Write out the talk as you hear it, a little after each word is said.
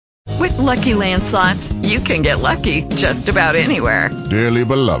With Lucky Land Slots, you can get lucky just about anywhere. Dearly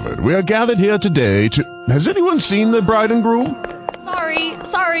beloved, we are gathered here today to... Has anyone seen the bride and groom?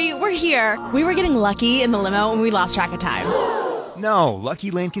 Sorry, we're here. We were getting lucky in the limo and we lost track of time. No,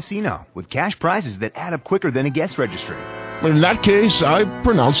 Lucky Land Casino, with cash prizes that add up quicker than a guest registry. In that case, I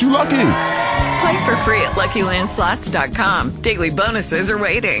pronounce you lucky. Play for free at LuckyLandSlots.com. Daily bonuses are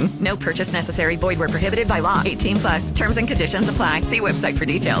waiting. No purchase necessary. Void where prohibited by law. 18+. Terms and conditions apply. See website for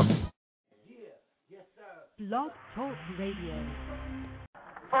details. Yes, sir. Blog Talk Radio.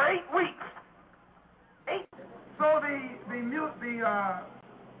 For 8 weeks. So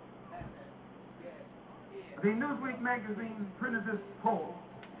the Newsweek magazine printed this poll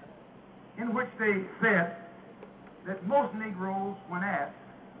in which they said that most Negroes, when asked,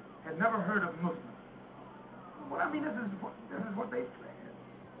 had never heard of Muslims. Well, I mean, this is what they said.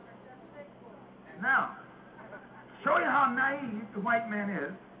 Now, show you how naive the white man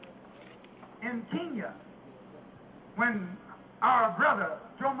is. In Kenya, when our brother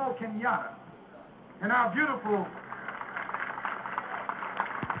Jomo Kenyatta and our beautiful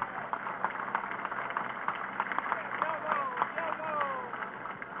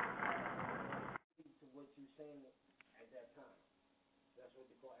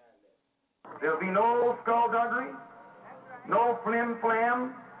there'll be no skullduggery, no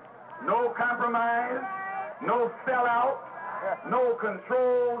flim-flam, no compromise, no sellout, no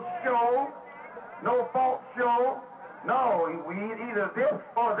control show, no false show. No, we either this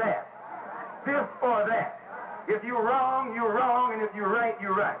or that. This or that. If you're wrong, you're wrong, and if you're right,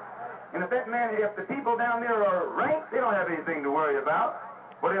 you're right. And if the people down there are right, they don't have anything to worry about.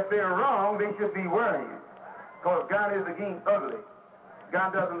 But if they're wrong, they should be worrying. Because God is against ugly.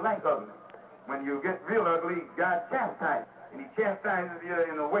 God doesn't like ugly. When you get real ugly, God chastises. And He chastises you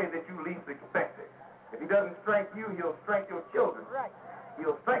in a way that you least expect it. If He doesn't strike you, He'll strike your children. Right.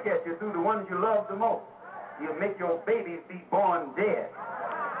 He'll strike at you through the ones you love the most. He'll make your babies be born dead.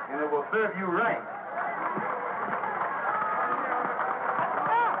 And it will serve you right.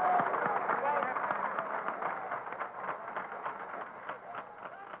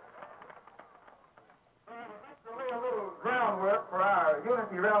 To lay a little groundwork for our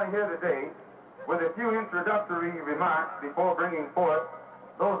unity rally here today, with a few introductory remarks before bringing forth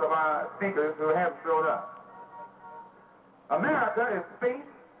those of our speakers who have showed up. America is faced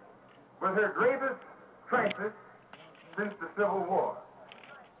with her gravest crisis since the Civil War.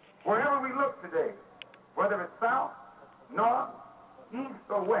 Wherever we look today, whether it's south, north, east,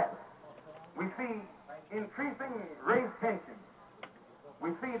 or west, we see increasing race tensions.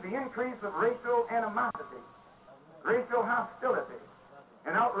 We see the increase of racial animosity, racial hostility,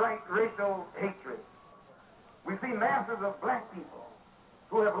 and outright racial hatred. We see masses of black people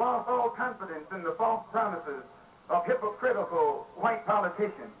who have lost all confidence in the false promises of hypocritical white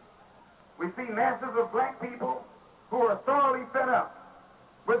politicians. We see masses of black people who are thoroughly fed up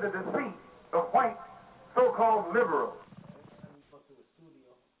with the deceit of white so-called liberals.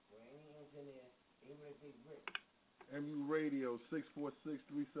 MU Radio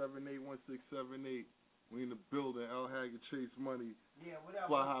 646-378-1678. We in the building. Al Haggood, Chase Money. Yeah, what up?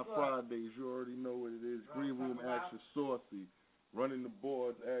 Fly High Fridays. You already know what it is. Green Room Action Saucy. Running the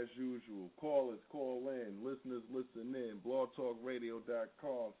boards as usual. Callers, call in. Listeners, listen in.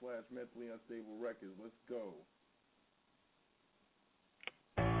 blogtalkradio.com/mentally unstable records. Let's go.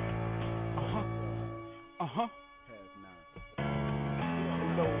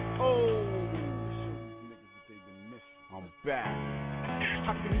 Hello. Oh, show these niggas what they've been missing. I'm back.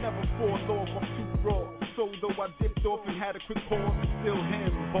 I can never fall off. I'm too raw. So though I dipped off and had a quick pause, still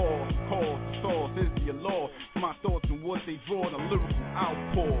him, balls, calls, sauce is your law. My thoughts and what they draw, the lyrical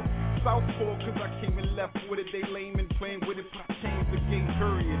outpour. Southpaw, cause I came and left with it. They lame and playing with it, but I changed the game,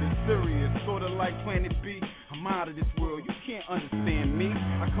 period. It's serious, sorta like Planet B. I'm out of this world, you can't understand me.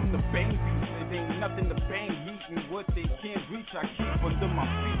 I come to bang beats, it ain't nothing to bang heat. And what they can't reach, I keep under my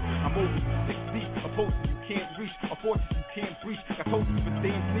feet. I'm over 6 deep, a post you can't reach, a fortress you can't breach. Got told you for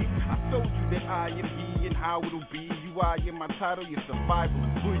staying sleep. I told you that I am he and how it'll be. You are in my title, your survival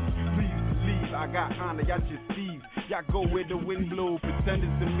is please believe. I got honor, y'all just thieves. Y'all go where the wind blow,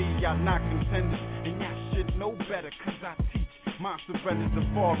 pretenders to me, y'all not contenders. And y'all should know better, cause I teach. My surrender's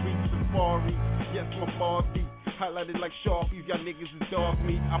safari, yes, my bars deep. highlighted like Sharpies. Y'all niggas is dog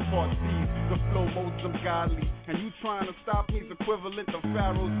meat, I part thieves. The flow most them godly. And you trying to stop me is equivalent to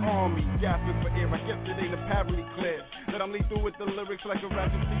Pharaoh's army. Gasping for air, I guess it ain't apparently clear that I'm lethal with the lyrics like a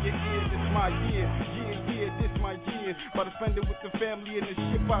ratchet to your ear. This my year, this my year. About to spend it with the family and the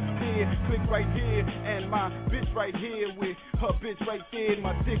ship I steer. Click right here, and my bitch right here with her bitch right there,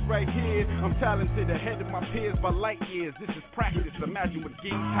 my dick right here. I'm talented ahead of my peers by light years. This is practice, imagine what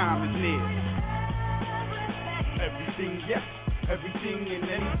game time is near. Everything, yes, everything and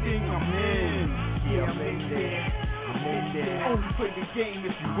anything I'm in. Yeah, I'm in there, I'm in there. Only play the game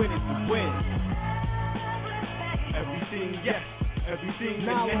if you win it to win. Everything, yes, everything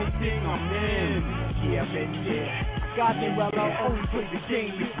and anything I'm in. Yeah, I'm in there. Got me well, I only play the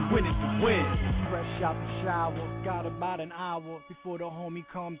game if you win it to win. Fresh out the shower, got about an hour before the homie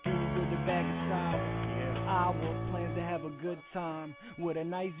come through with a bag of sour. Hour, plans to have a good time with a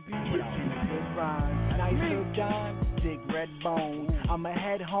nice beat, good rhyme, nice little dime, thick red bone. I'ma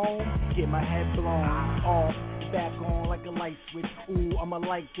head home, get my head blown off, back on like a light switch. Ooh, I'ma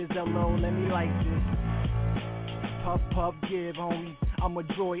like this, hello, let me like this. Puff, puff, give, homie. I'm a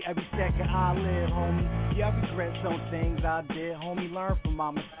joy every second I live, homie. Yeah, I regret some things I did, homie. Learn from my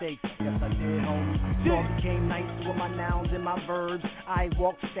mistakes. Yes, I did, homie. So I became nice with my nouns and my verbs. I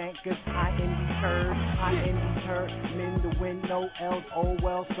walk stank cause I envy turds. I envy turds. Men the wind, no L's. Oh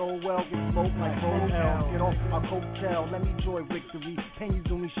well, so well. Get smoked like Rotel. Get off my coattail. Let me enjoy victory. Pennies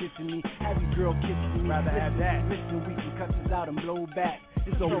doing shit to me. Every girl kissing me. Rather have that. Listen, we can cut this out and blow back.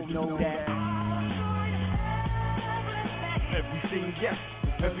 It's always know that. Everything, yes,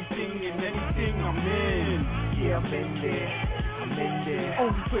 everything and anything I'm in. Yeah, I'm in there, I'm in there.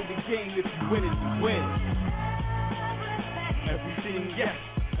 Only play the game if you win it to win. Everything, yes,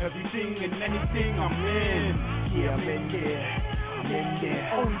 everything and anything I'm in. Yeah, I'm in there, I'm in there.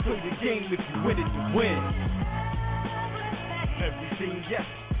 Only play the game if you win it to win. Everything, yes,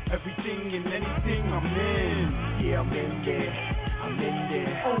 everything and anything I'm in. Yeah, I'm in there, I'm in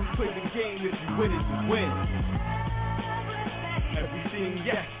there. Only play the game if you win it to win. Everything,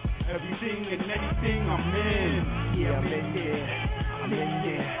 yes, everything and anything I'm in. Yeah, I'm in there, I'm in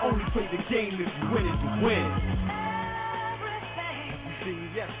there. Only play the game if you win it to win.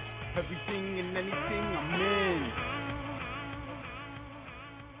 Everything, yes, everything and anything I'm in.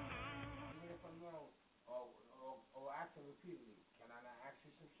 If I'm wrong, or asking repeatedly, can I not ask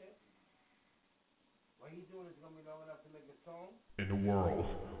you some shit? What he's doing is gonna be long enough to make a song. In the world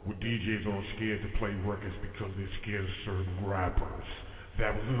where DJs are scared to play records because they're scared of certain rappers.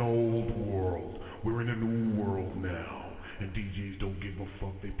 That was an old world. We're in a new world now. And DJs don't give a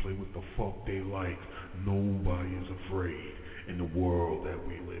fuck. They play what the fuck they like. Nobody is afraid in the world that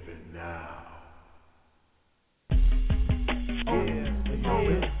we live in now. Oh, you know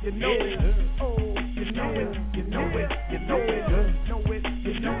it, you know it. Oh, you know it, you know it, you know it. Know it,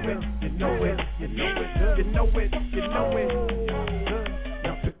 you know it, you know it, you know it, you know it, you know it.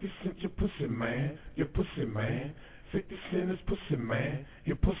 Now 50 Cent, your pussy man, your pussy man. 50 Cent is pussy man,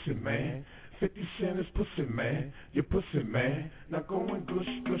 your pussy man. 50 Cent is pussy man, your pussy man. Now go and gush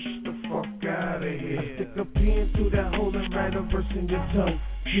the fuck out of here. I stick a pin through that hole and write a verse in your tongue.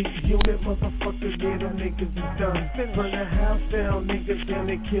 G-Unit motherfuckers, yeah, them niggas is done. Burn the house down, niggas down,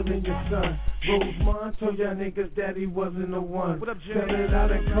 they killing your son. Rosemont told y'all niggas that he wasn't the one. Sell it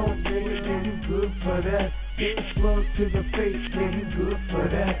out of coke, nigga, yeah, you good for that. Get the slug to the face, yeah, you good for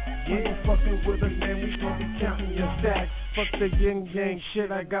that. You ain't fucking with us, man, we gon' be counting your stacks. Fuck the yin yang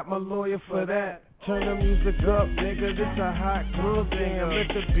shit, I got my lawyer for that. Turn the music up, nigga, this a hot girl thing. Let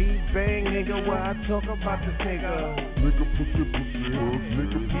the beat bang, nigga, while I talk about this nigga. Nigga pussy,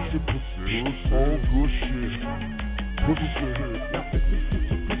 nigga pussy, all good shit. Pussy shit. Now 50 Cent,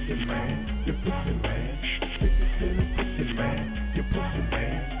 your pussy man, your pussy man. 50 Cent is pussy man, your pussy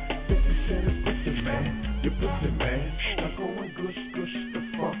man. 50 Cent is pussy man, your pussy man. Now go and gush the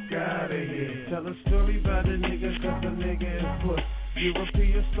fuck out of here. Tell a story about a nigga, cause a nigga is puss.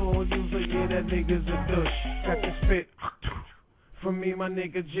 European store user, yeah, that nigga's a douche. Got the spit from me, my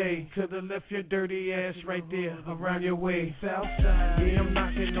nigga Jay. Could've left your dirty ass right there around your way. Southside, yeah, I'm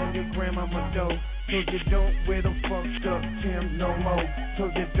knocking on your grandmama door. So you don't wear the fucked up Tim no more.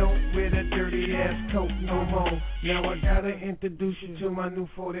 So you don't wear that dirty ass coat no more. Now I gotta introduce you to my new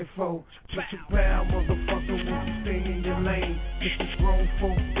 44. Put your bow, motherfucker, won't you stay in your lane? This is grown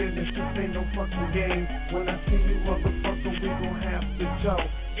folk business, this ain't no fucking game. When I see you, motherfucker, we gon' have to talk.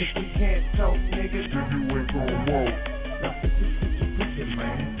 If we can't talk, nigga, then you ain't gon' walk. Now 50 Cent, your pussy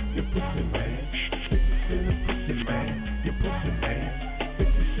man, your pussy man. 50 Cent is pussy man, your pussy man. 50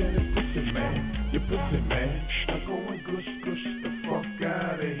 Cent is pussy man, your pussy man. Now go and gush the fuck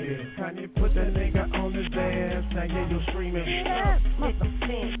out of here. Kanye put that nigga on his ass.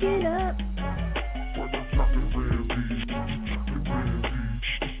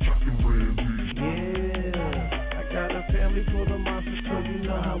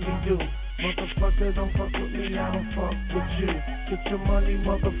 do. Motherfucker, don't fuck with me, I don't fuck with you. Get your money,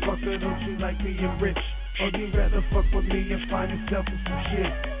 motherfucker, don't you like being rich? Or you rather fuck with me and find yourself in some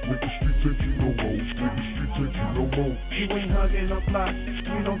shit? Make the street take you no more. Make the street take you no more. You ain't hugging up blocks,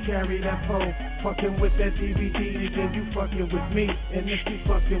 you don't carry that pole. Fucking with that DVD, nigga, you fucking with me. And if you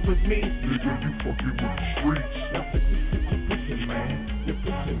fucking with me, nigga, you fucking with the streets. Now 50 cent you pussy man, you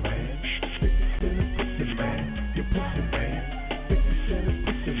pussy man. 50 cent is pussy man, you pussy man. 50 cent is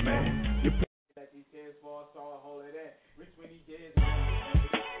pussy man, you pussy man. Let these kids fall, so I hold it in. Which when he did.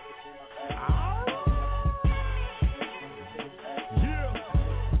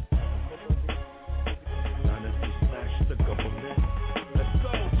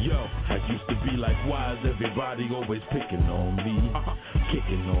 Yo, I used to be like, why is everybody always picking on me?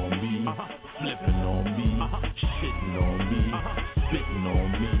 Kicking on me, flipping on me, shitting on me, spitting on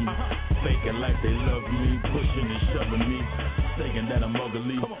me, faking like they love me, pushing and shoving me, saying that I'm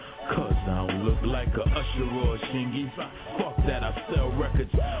ugly, cause I don't look like a Usher or a Shingy. Fuck that, I sell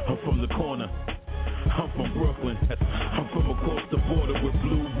records, I'm from the corner. I'm from Brooklyn, I'm from across the border with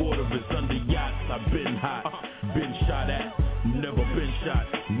blue water, it's under yachts. I've been hot, been shot at, never been shot,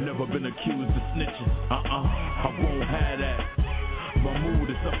 never been accused of snitching. I won't have that. My mood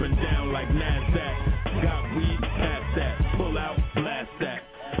is up and down like NASDAQ. Got weed, pass that, pull out, blast that.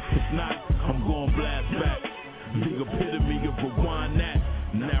 If not, I'm gon' blast back. The epitome of rewind that,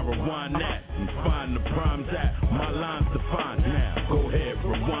 now rewind that, and find the prime's at. My line's defined now, go ahead,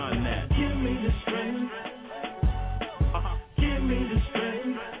 rewind that. Give me the strength, give me the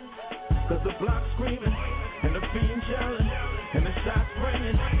strength, cause the block's screaming, and the fiend yelling, and the shots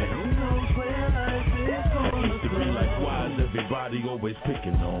ringing, and who knows where life is going. I used to be like, why is everybody always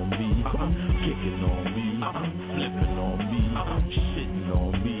picking on me, kicking on me, flipping on me, shitting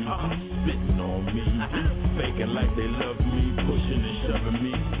on me, spitting on me, faking like they love me, pushing and shoving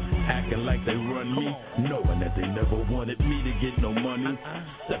me, acting like they run me, knowing that they never wanted me to get no money,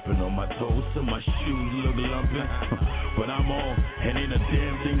 stepping on my toes so my shoes look lumpy, but I'm on, and ain't a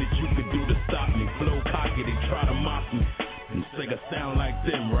damn thing that you could do to stop me. Flow cocky, they try to mock me and say I sound like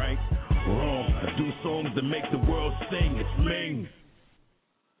them, right? Wrong. I do songs that make the world sing. It's me.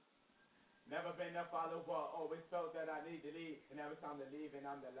 Never been a follower, always felt that I need to leave, and every time to leave, and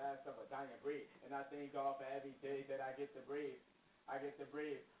I'm the last of a dying breed. And I thank God for every day that I get to breathe. I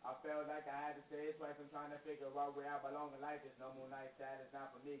felt like I had to say it's right from trying to figure out where I belong in life. There's no moonlight, that is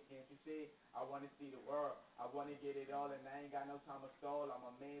not for me. Can't you see? I want to see the world. I want to get it all, and I ain't got no time to stall. I'm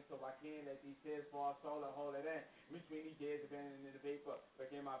a man, so I can't let these tears fall soul and hold it in. Between these years, depending in the paper,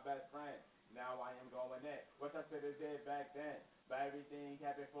 became my best friend. Now I am going in. What I said is dead back then. But everything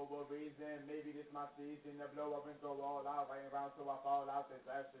happened for a reason. Maybe this my season to blow up and go all out. Right around so I fall out. There's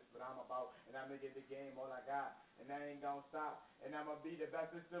ashes, what I'm about. And I'm going to get the game all I got. And I ain't going to stop. And I'm going to be the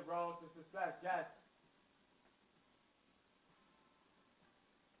best. It's the road to success. Yes.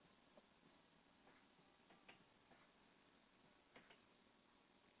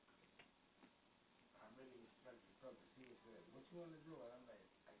 I really respect the purpose. He said, what you want to do? And I'm like,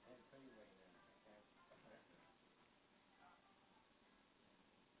 I can't tell you right now. I can't.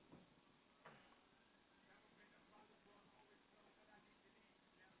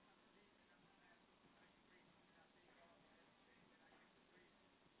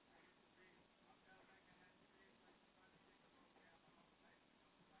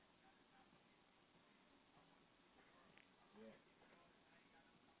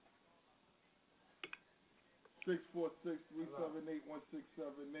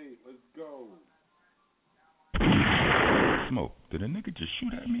 646-378-1678. Let's go. Smoke, did a nigga just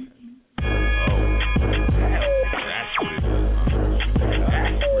shoot at me? Oh, that's what it is.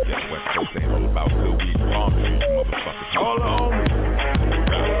 That's what that West Coast ain't all about. Good weed, palm trees, motherfuckers. Hold on.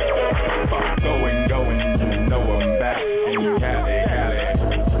 Fuck going, you know I'm back in Cali.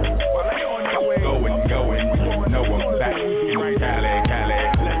 Fuck going, you know I'm back in Cali.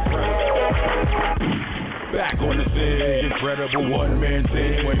 Back on the scene, incredible one-man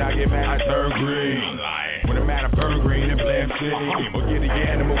team. When I get mad, I turn green. When I'm mad, I burn green and blame city. Or get the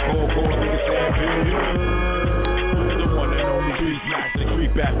animal cold, nigga stampede. The one and only beast master,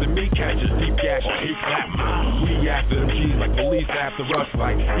 creep after me, catch a deep gash, he clap mine. We after them G's like police after us,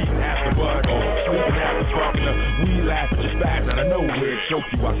 like eating after bud, or sleeping after fucking up. We laugh at your spaz out of nowhere, choke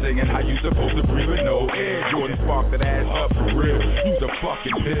you while singing how you supposed to breathe with no air. Jordan spark that ass up for real, use a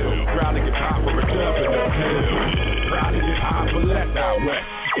fucking pill. Proud to get high for a dub in the pill. Proud to get high for less out west.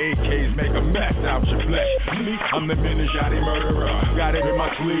 AKs make a mess out your flesh. Me, I'm the Minajati murderer. Got it in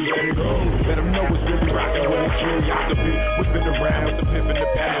my sleeve, let it go. Let them know it's really rockin' with a curiosity. Whipping around with the pimp in the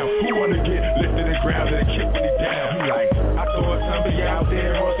pound. Who wanna get lifted and grounded and kick when he down? He like, I thought somebody out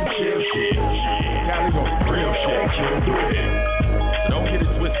there on some shit.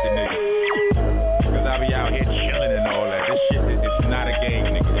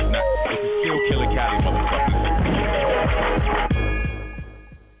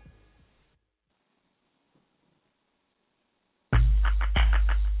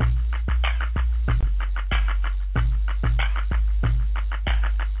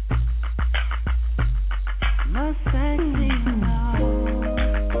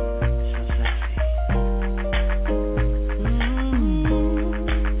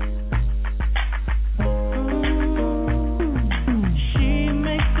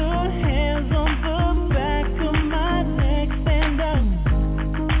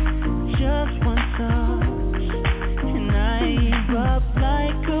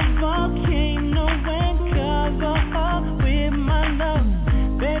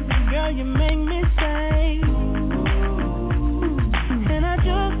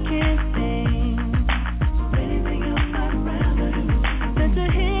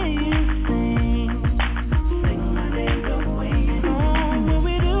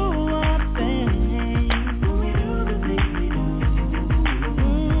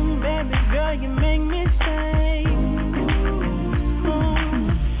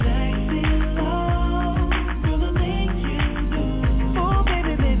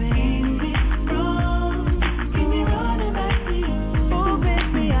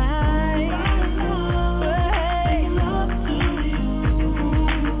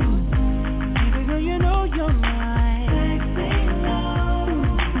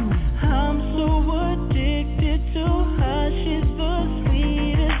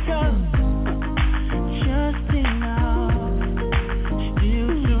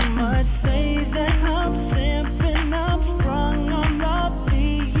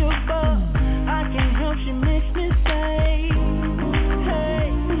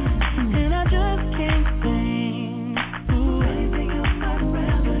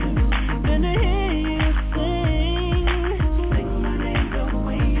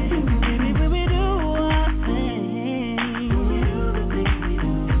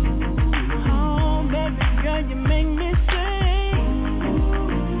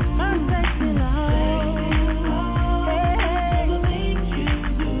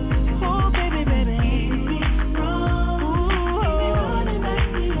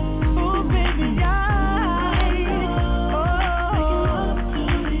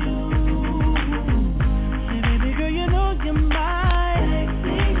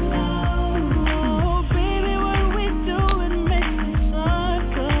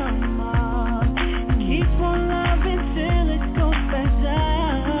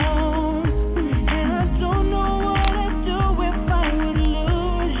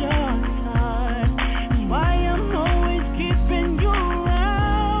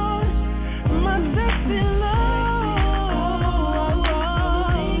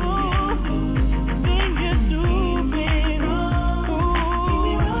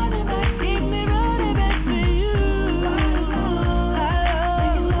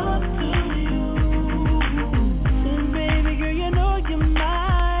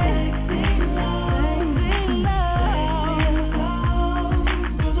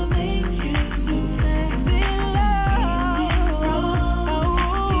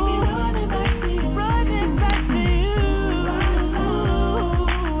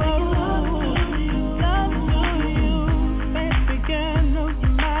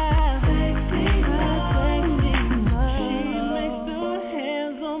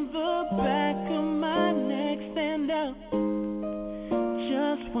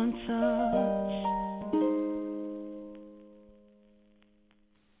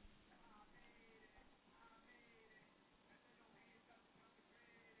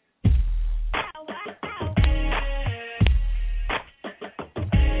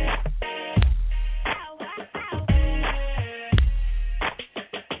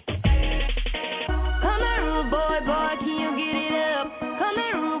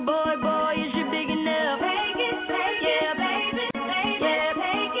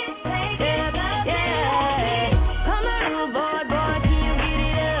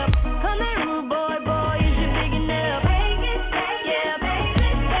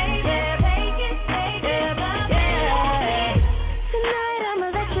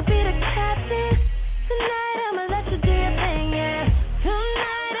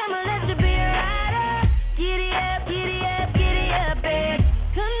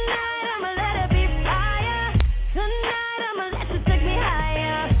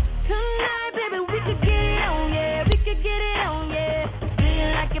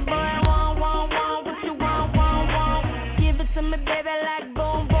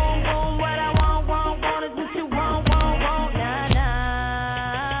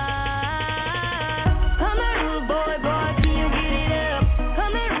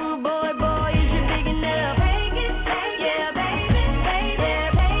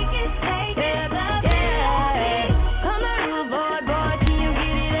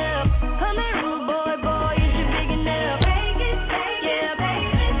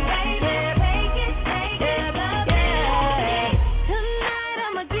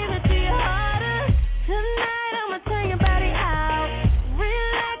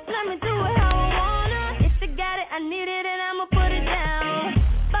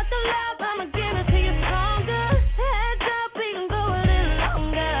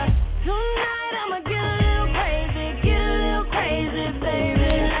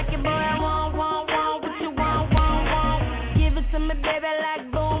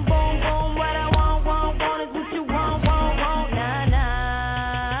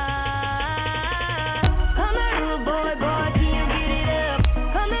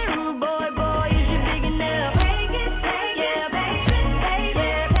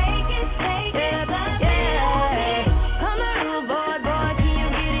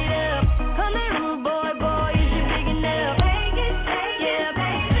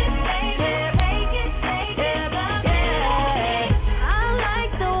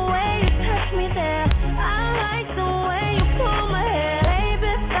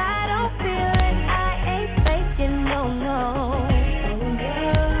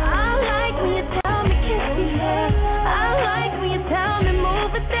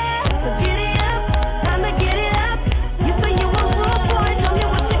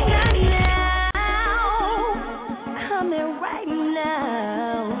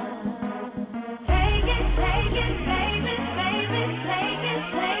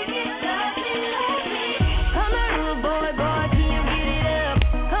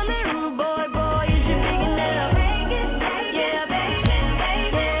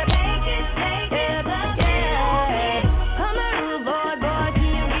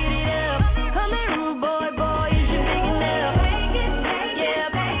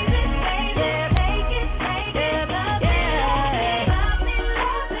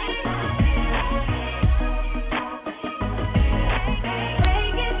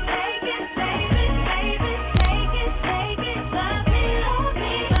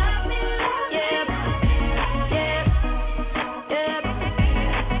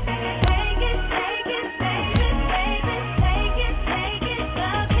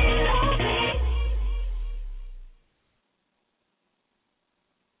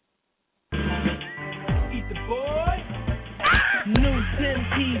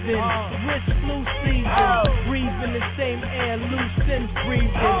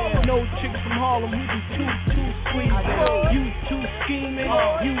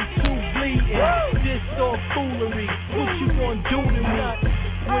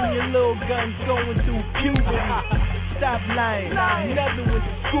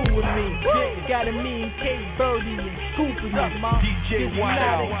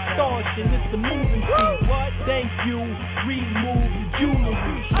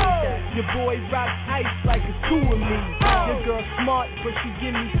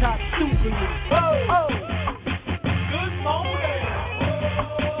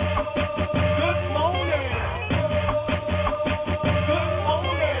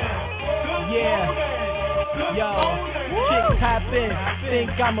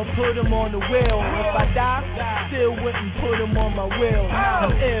 I'ma put him on the wheel. If I die, still wouldn't put him on my wheel.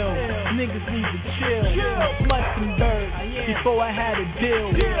 I'm ill, niggas need to chill. Sluts and birds, before I had a deal.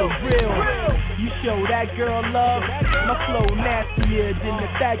 For real, you show that girl love. My flow nastier than the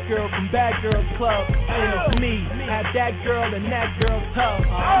fat girl from Bad Girls Club. And it's me, have that girl and that girl tough.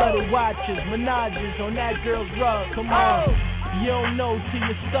 Cold-blooded watches, menages on that girl's rug. Come on. You don't know till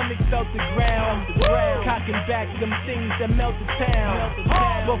your stomach felt the ground. Cocking back them things that melt the town.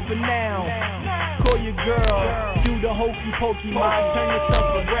 But for now, call your girl. Do the hokey pokey mind. Turn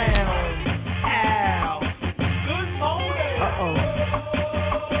yourself around. Ow. Good morning. Uh-oh.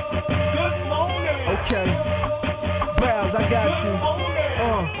 Good morning. Okay. Browse, I got you.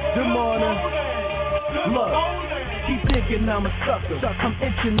 Good morning. Look. Keep thinking I'm a sucker. I'm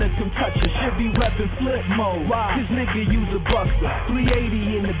itching to come touch her. Should be reppin' flip mode. This nigga use a buster.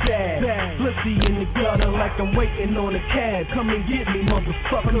 380 in the bag. Flipsy in the gutter like I'm waiting on a cab. Come and get me,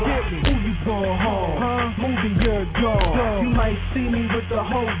 motherfucker. Who you going home? Moving your gone. You might see me with the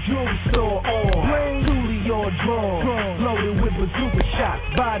whole jewelry store on. Truly all drawn. Loaded with bazooka shots.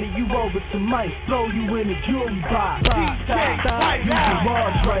 Body you over some mice. Throw you in a jewelry box. Stop. You the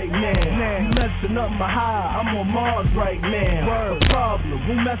Mars right now. You messing up my high. I'm on Mars right now. Word problem,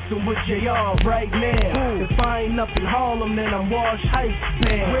 who messing with JR right now? If I ain't up in Harlem, then I'm Wash Heights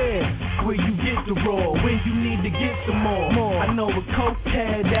man. Where you get the raw, when you need to get some more. I know a coke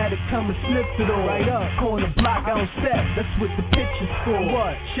pad that'll come and snip it all. Right up on the block, I don't step. That's what the picture's for.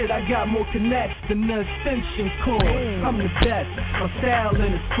 What? Shit, I got more connects than the extension cord. I'm the best. My style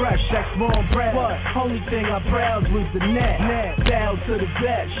in is fresh. That's wrong breath. What? Only thing I browsed was the net. Bow to the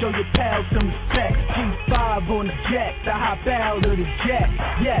vet. Show your pals some respect. G5 on the jet, the hop out of the jet.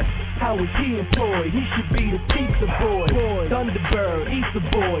 Yes, how is he employed? He should be the pizza boy. Thunderbird, eat the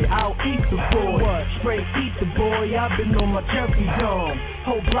boy, I'll eat the boy. Straight eat the boy, I've been on my cherry dome.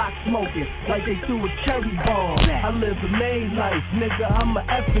 Whole block smoking like they threw a cherry bomb. I live a main life, nigga, I'm a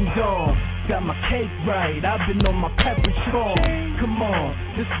effing dog. Got my cake right, I've been on my pepper strong. Come on,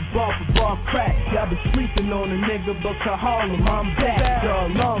 this is bar for bar crack. Y'all been sleeping on a nigga, but to Harlem, I'm back. Y'all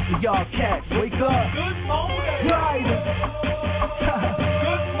long for y'all cats, wake up. Good morning. Right. Good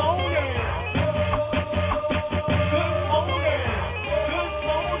morning.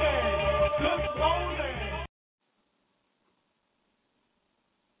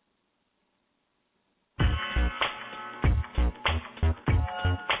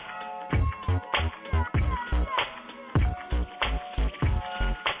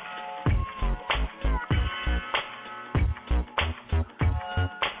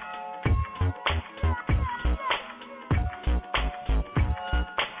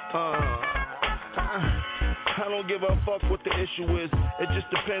 I don't give a fuck what the issue is. It just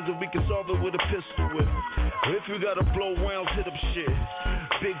depends if we can solve it with a pistol whip. If you gotta blow rounds, hit up shit.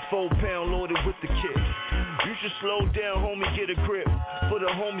 Big 4-pound loaded with the kit. You should slow down, homie, get a grip. For the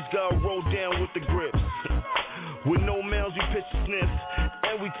homies gotta roll down with the grips. With no mouths, we pitch sniff.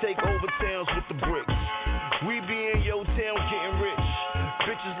 And we take over towns with the bricks. We be in your town getting rich.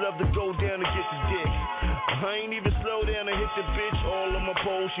 Bitches love to go down to get the dick. I ain't even slow down to hit the bitch. All on my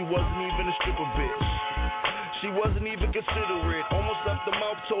pole, she wasn't even a stripper bitch. She wasn't even considerate. Almost left the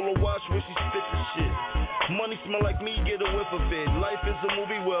mouth, told her watch where she spit the shit. Money smell like me, get a whiff of it. Life is a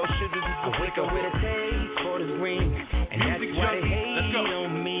movie, well, shit is just a wake up with a taste for the green, and that's why they hate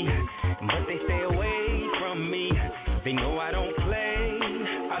on me. But they stay away from me. They know I don't play.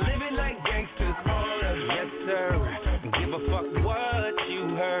 I live it like gangsters. Yes, sir. Give a fuck what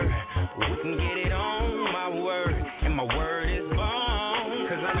you heard. We can get it on my word, and my word is bone.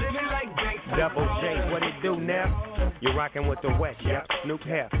 Cause I live it like gangsters. Double J, what it do now? You're rocking with the West, yep, Snoop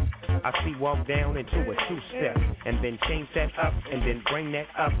Hef. I see walk down into a two-step, and then change that up, and then bring that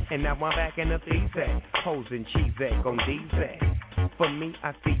up, and now I'm backing up these hoes and cheese on these. For me,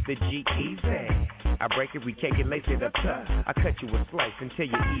 I feed the G easy. I break it, we cake it, lace it up tough. I cut you a slice until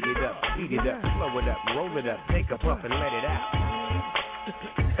you eat it up, slow it up, roll it up, take a puff and let it out.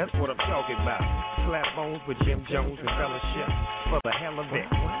 That's what I'm talking about. Slap bones with Jim Jones and fellowship. For the hell of it,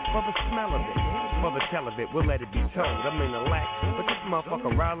 for the smell of it, for the tell of it, we'll let it be told. I'm in the lax, but this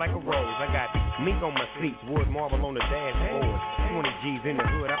motherfucker ride like a rose. I got mink on my seats, wood marble on the dashboard. 20 G's in the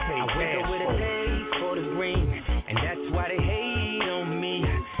hood, I pay cash for. I wake up with a taste for the green, and that's why they hate on me.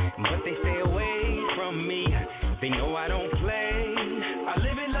 But they stay away from me. They know I don't play. I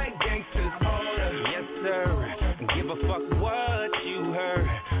live it like gangsters. Yes, sir. Give a fuck what you heard.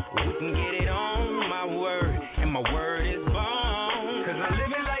 We can get it on my word, and my word is bone. Cause I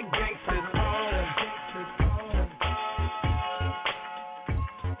live it like gangsters.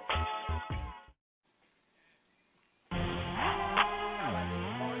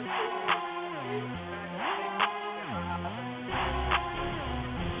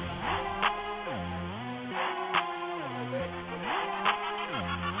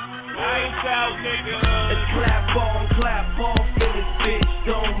 Out, nigga. It's clap off in this bitch.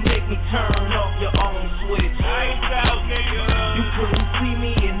 Don't make me turn off your own switch. Ice out, nigga. You couldn't see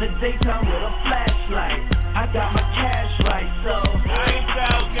me in the daytime with a flashlight. I got my cash right, so I ain't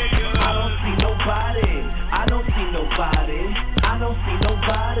out, nigga. I don't see nobody. I don't see nobody. I don't see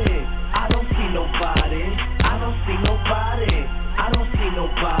nobody. I don't see nobody. I don't see nobody. I don't see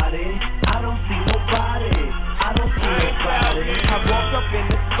nobody. I don't see nobody. I don't see nobody. I walk up in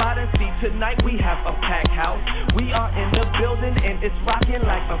the spot and see tonight we have a packed house. We are in the building and it's rocking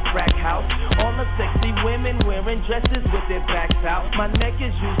like a frack house. All the sexy women wearing dresses with their backs out. My neck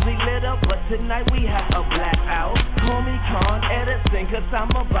is usually lit up, but tonight we have a blackout. Call me Con Edison, cause I'm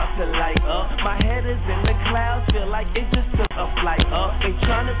about to light up. My head is in the clouds, feel like it just took a flight up. They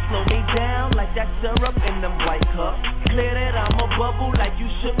tryna slow me down like that syrup in them white cups. Clear that I'm a bubble like you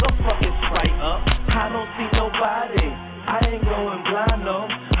shook a fucking Sprite up. I don't see nobody, I ain't going blind,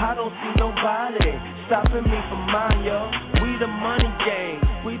 no. I don't see nobody stopping me from mine, yo. We the money game,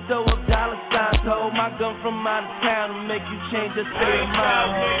 we throw up dollar signs. Hold my gun from out of town to make you change your state of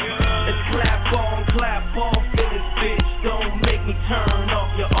mind, ho. It's clap off in this bitch. Don't make me turn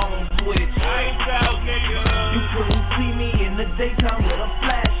off your own switch. I ain't out, nigga. You couldn't see me in the daytime with a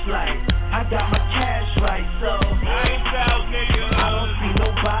flashlight. I got my cash right, so I ain't out, nigga. I don't see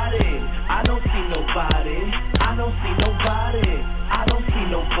nobody. I don't see nobody. I don't see nobody. I don't see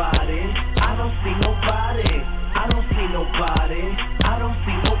nobody. I don't see nobody. I don't see nobody. I don't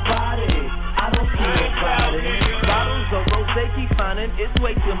see nobody. I don't see nobody. Bottles of rosé keep finding its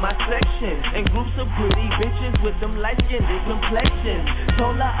way to my section, and groups of pretty bitches with them light-skinned complexions.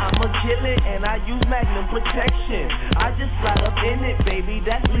 Told her I'ma kill it and I use Magnum protection. I just slide up in it, baby,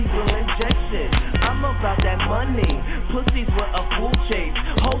 that's legal injection. I'm about that money, pussies with a full chase.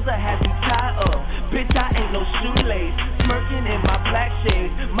 Hoes I have you tied up, bitch I ain't no shoelace. Smirking in my black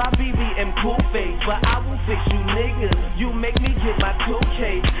shades, my BBM cool face. But I will fix you niggas, you make me get my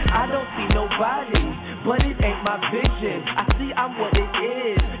toolcase. I don't see nobody, but it ain't my vision. I see I'm what it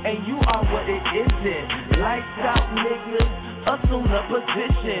is, and you are what it isn't. Lights out niggas, assume the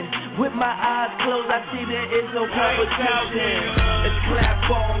position. With my eyes closed, I see there is no competition. It's clap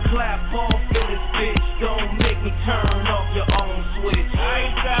on in this bitch. Don't make me turn off your own switch. I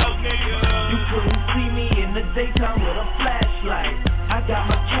ain't out, nigga. You couldn't see me in the daytime with a flashlight. I got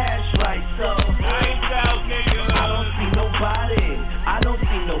my cash right, so I ain't out, nigga. I don't see nobody. I don't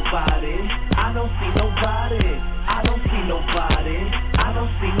see nobody. I don't see nobody. I don't see nobody. I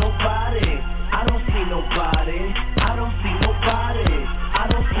don't see nobody. I don't see nobody. I don't see nobody. I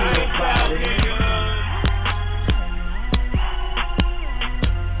don't see nobody.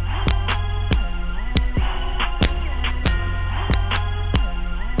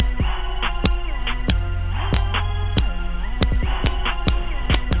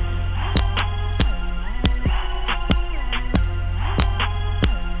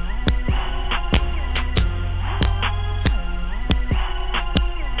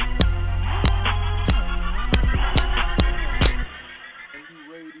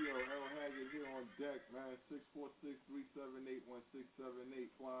 Man,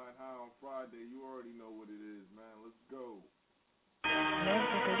 646-378-1678, flying high on Friday. You already know what it is, man. Let's go.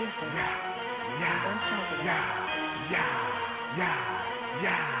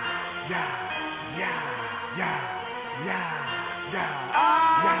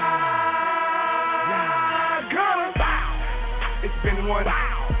 It's been one.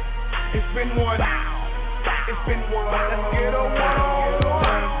 It's been one. It's been one. Let's get a one.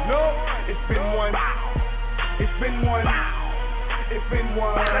 No, it's been one. It's been one. It's been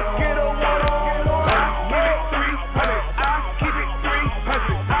one. Let's get a one. Keep it 300. I keep it 300. I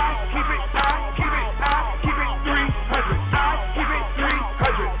keep it. I keep it. I keep it 300. I keep it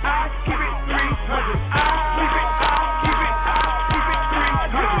 300. I keep it 300. I keep it. I keep it. I keep it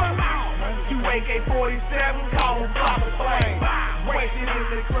 300. You AK-47, call him Papa Flame. Wasted in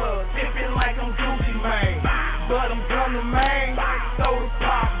the club, tipping like I'm Gucci Mane. But I'm from the main, throw the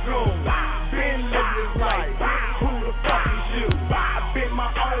pop goon. Been living this life, who the fuck is you? I've been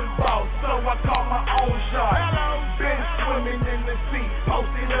my own boss, so I call my own shot. Been swimming in the sea,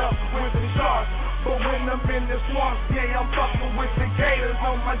 posted up with the sharks. But when I'm in the swamp, yeah, I'm fucking with the gators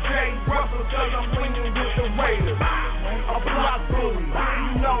on my J Russell, cause I'm winning with the Raiders. A block bully,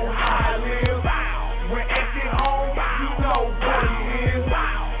 you know how I live. When exit home, you know what it is.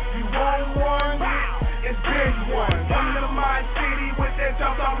 You want one, it's big one. Come to my city with that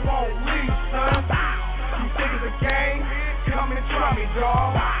jump, I won't leave, son. You think it's a game? Come and try me,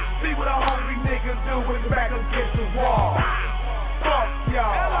 dawg. See what a hungry nigga do with his back against the wall. Fuck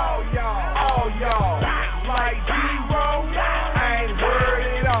y'all, hello y'all, all y'all. Like zero, I ain't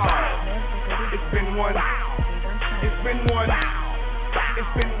worried at all. It's been one. It's been one. It's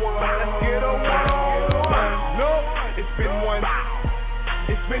been one. Let's get a one. No, it's been one.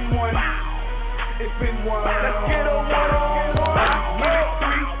 It's been one. It's been one. Let's get a one-on-one. Keep it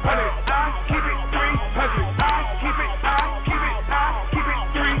 300. I keep it 300. I keep it 300. I keep it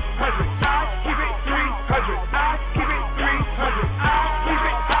 300. I keep it 300. I keep it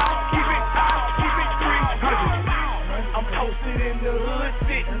 300. I'm posted in the hood,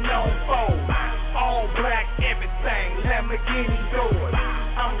 sitting on foes. All black, everything, Lamborghini doors.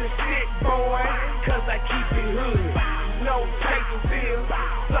 I'm the shit, boy, cause I keep it hood. No chasing bills,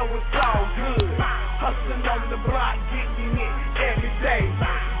 so it's all good. Hustling on the block, getting it every day.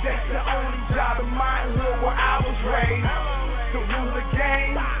 That's the only job in my hood where I was raised. To rule the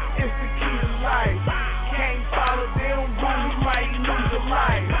game is the key to life. Can't follow them rules, you might lose your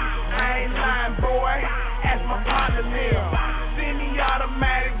life. I ain't lying, boy, ask my partner Neil.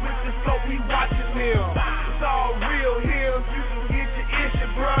 Semi-automatic with the scope, we watching them. It's all real here, you can get your issue,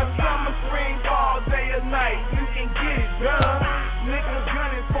 bruh. Summer, spring, fall, day or night, you can get it, bruh. Niggas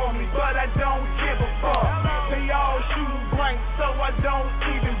gunning for me, but I don't give a fuck. They all shooting blank, so I don't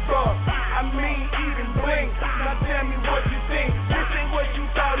even fuck. I mean, even blink. Now tell me what you think. This ain't what you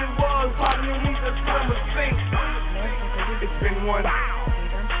thought it was, partner, we just swim or sink. It's been one.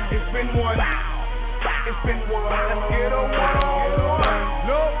 It's been one. It's been one. Let's get a one-on-one.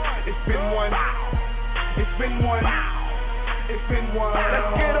 No, it's been one. It's been one. It's been one.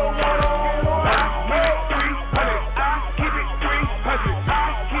 Let's get a one-on-one. Keep it 300. I keep it 300.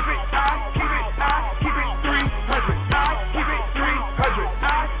 I keep it 300. I keep it 300. I keep it 300.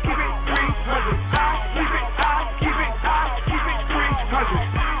 I keep it 300.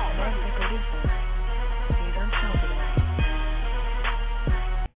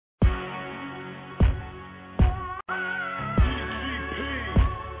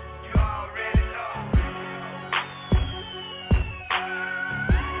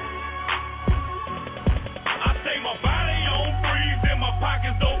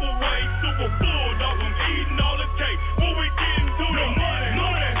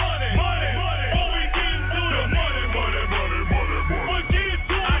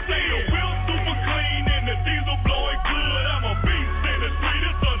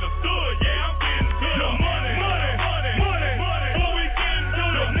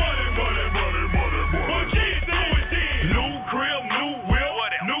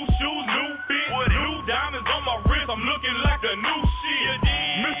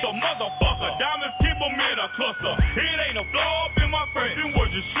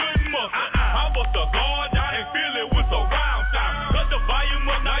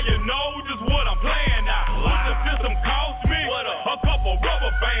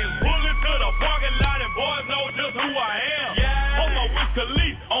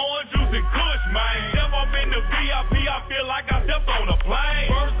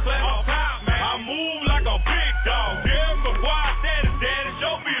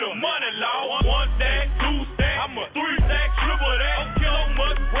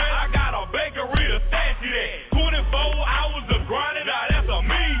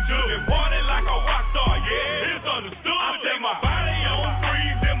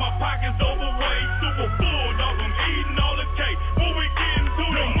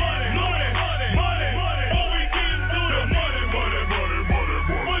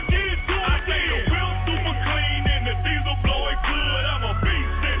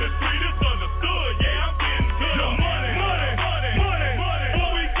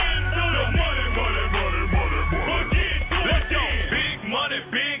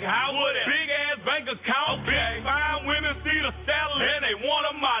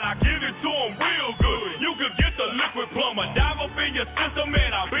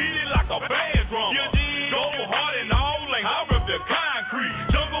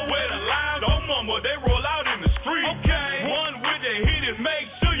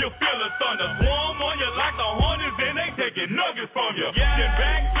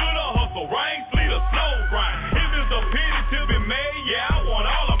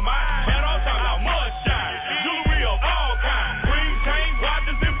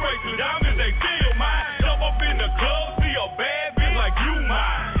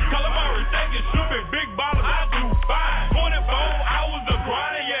 Call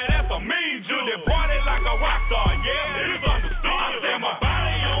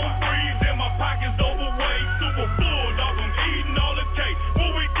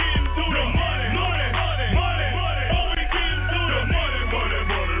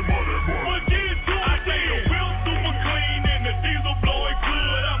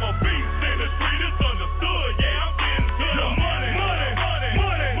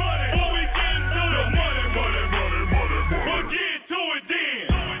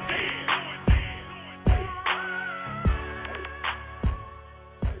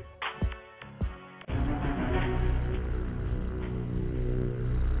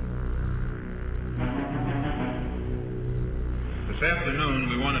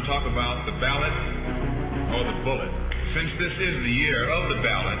afternoon, we want to talk about the ballot or the bullet. Since this is the year of the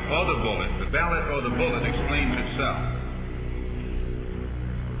ballot or the ballot or the bullet explains itself.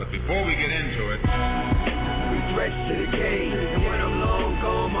 But before we get into it, we stretch to the game, and when I'm long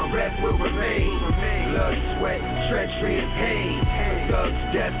gone, my rep will remain. Blood, sweat, treachery, and pain. Thugs'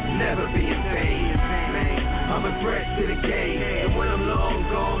 death never be in vain. I'm a threat to the game, and when I'm long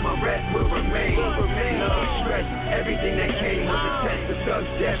gone, my rep will remain. Love, stress, everything that came was a test of thugs'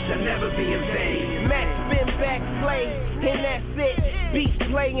 death shall never be in vain. Max been back, play, and that's it. Beats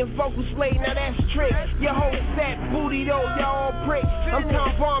play and vocals play, now that's trick. Your whole set, booty though, y'all prick. I'm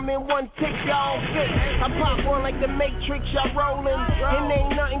time bombing one tick, y'all fit. I pop on like the Matrix, y'all rolling. And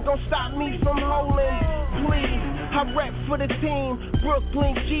ain't nothing gonna stop me from holding. Please, I rep for the team.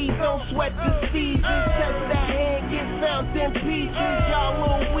 Brooklyn G's, don't sweat the season. Test that hand, get found in peaches. Y'all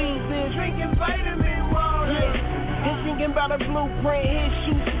little wheezes. Drinking vitamin water. Yeah. And thinking about a blueprint, his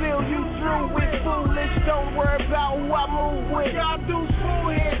shoes fill you through with foolish. Don't worry about who I move with. Y'all do school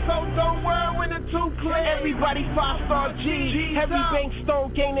here, so don't worry when the two clear. Everybody 5-star G. Heavy bank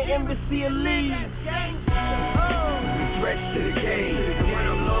stone gain the embassy of leaves. We stretch to the game, and when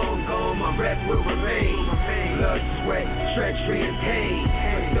I'm long gone, my rep will remain. Blood, sweat, treachery, and pain.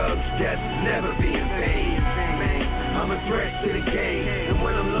 Thugs' death never be in vain. I'm a threat to the game, and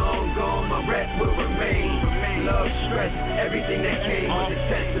when I'm long gone, my rep will remain. Love, stress, everything that came was a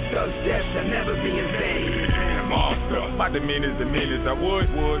test of thugs' death shall never be in vain. Monster, my demeanor's the meanest. I would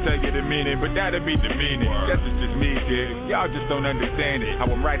take it a minute, but that'd be demeaning. Guess it's just me, kid. Y'all just don't understand it.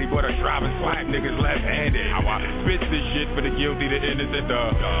 How I'm righty, but I drive and swipe niggas left-handed. How I spit this shit for the guilty, the innocent, the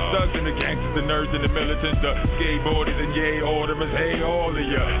thugs and the gangsters, the nerds and the militants, the skateboarders and yay orderers. Hey, all of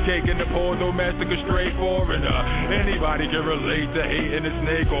ya, taking the poor domestic, a straight foreigner. Anybody can relate to hating a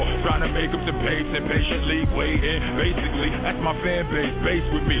snake or trying to make up some pace and patiently waiting. Basically, that's my fan base, base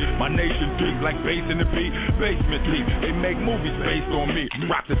with me. My nation deep like bass in the beat. Basement deep, they make movies based on me.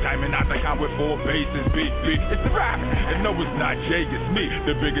 Rock the diamond, I think I'm with 4 bases. Beat, it's the rap. And no, it's not Jay, it's me.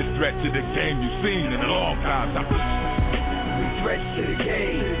 The biggest threat to the game you've seen in a long time. We stretch to the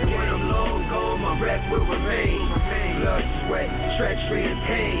game, and when I'm long gone, my rep will remain. Blood, sweat, treachery, and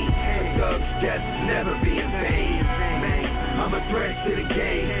pain. Thugs' death never be in vain. I'm a threat to the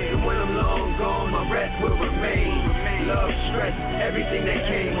game, and when I'm long gone, my rep will remain. Love, stress, everything that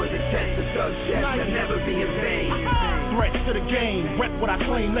came was a test of thugs' death shall never be in vain. Threats to the game, rep what I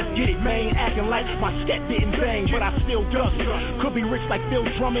claim, let's get it, man. Acting like my scat didn't bang, but I still dust. Could be rich like Bill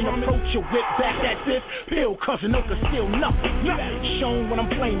Drummond, approach your whip back at this. Bill, cousin, no can steal nothing. Shown when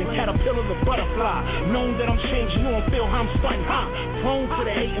I'm flaming, caterpillar the butterfly. Known that I'm changing, you don't feel how I'm stunting, huh? Prone to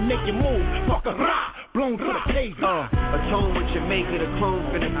the hate and make you move, fuck a rah. Blown to the cave. Atone with your maker, the clone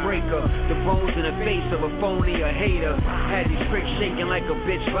finna break her. The bones in the face of a phony, a hater. Had these pricks shaking like a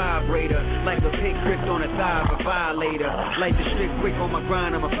bitch vibrator. Like a pig gripped on a thigh of a violator. Like the strict quick on my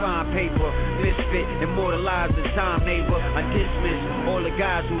grind, I'm a fine paper. Misfit, immortalized in time, neighbor. I dismiss all the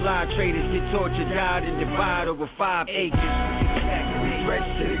guys who lie, traitors get tortured, died and divide over 5 acres. Stretch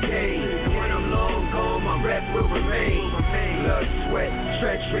to the game, and when I'm long gone, my rep will remain. Blood, sweat,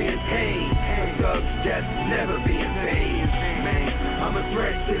 treachery, and pain. Thugs' death never be in vain. I'm a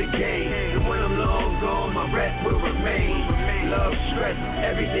threat to the game, and when I'm long gone, my rep will remain. Love, stress,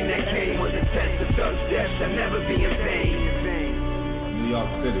 everything that came was a test of thugs' death shall never be in vain. New York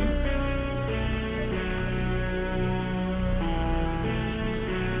City.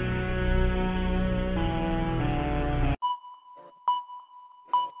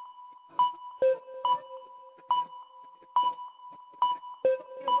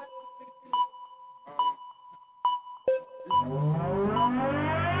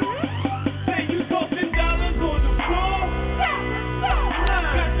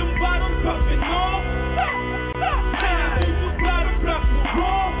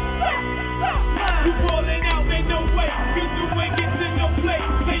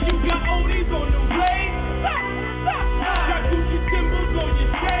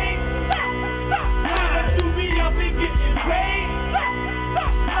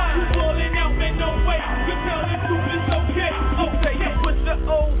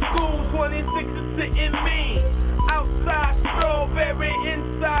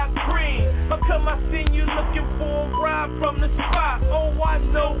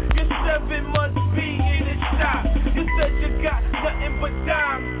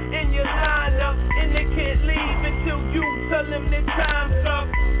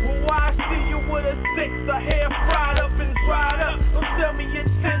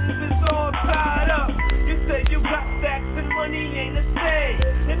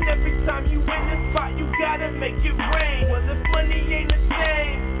 Every time you in the spot, you gotta make it rain. Well, if money ain't a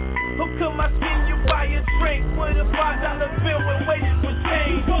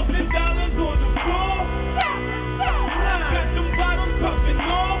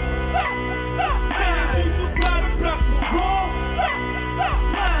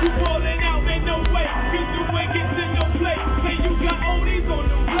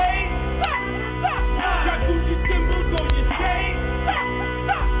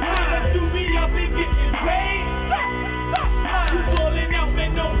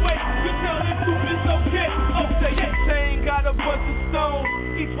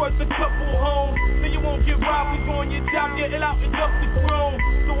with a couple homes, so you won't get robbed. We on your job, get it out and up the throne.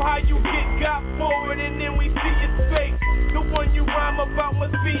 So how you get got forward and then we see your face? The one you rhyme about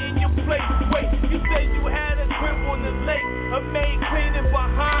must be in your place. Wait, you said you had a crib on the lake, a maid cleaning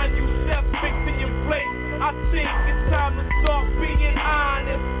behind you, chef fixing your plate. I think it's time to start being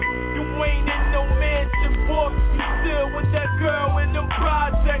honest. You ain't in no mansion, boss. You still with that girl in them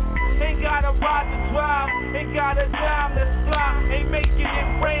projects. Ain't got a ride to drive, ain't got a dime to fly. Ain't making it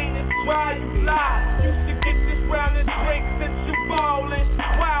rain, it's why you lie. Used to get this round of drinks since you ballin'.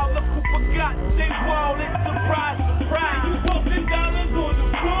 Wow, look who forgot they wallin'. Surprise, surprise. You walking dollars on the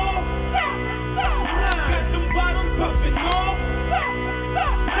floor. Got them bottles popping off.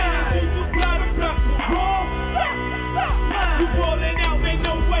 And you got a block to roll. You rollin' out, ain't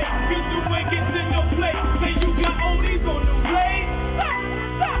no way. Cause you ain't getting no play. Say you got oldies on the way.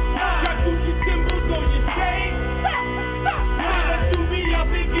 Got Gucci symbols on your chain. Now you be out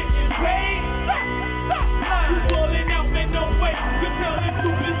there getting paid. You rollin' out, ain't no way. You tell the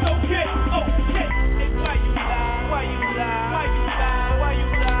truth it's okay. Okay. And why you lie? Why you lie? Why you lie? Why you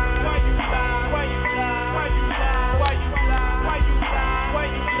lie? Why you lie? Why you lie? Why you lie? Why you lie? Why you lie? Why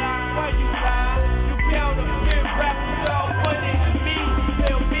you lie? Why you lie? You counterfeit rappers all funny to me.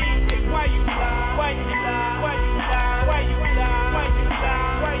 Tell me, and why you lie? Why you lie? Why you lie? Why you lie? Why you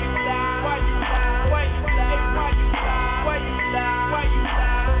lie? Why you lie? Why you lie? Why you lie? Why you lie? Why you lie? Why you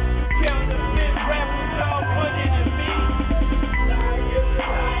lie? You counterfeit rappers all funny to me.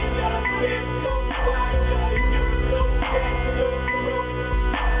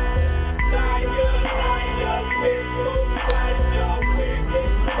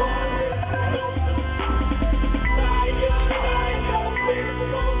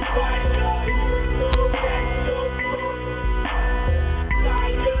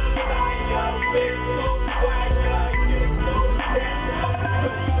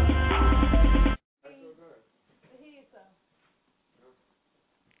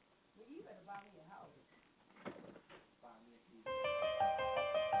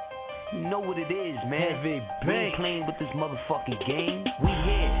 You know what it is, man. We ain't playing with this motherfucking game. We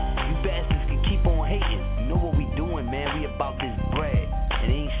here. You bastards can keep on hating. You know what we doing, man. We about this bread.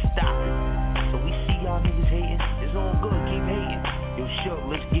 And it ain't stopping. So we see y'all niggas hating. It's all good. Keep hating. Yo, Shook,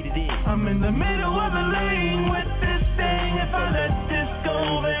 let's get it in. I'm in the middle of the lane with this thing. If I let this go,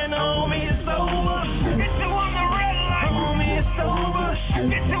 then homie, it's over. Get you on the red light. Homie, it's over.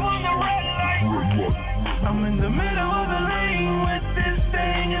 Get you on the red light. I'm in the middle of the lane with this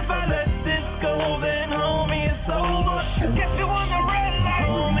thing. If I let this go, then homie, it's over. Get you on the red light.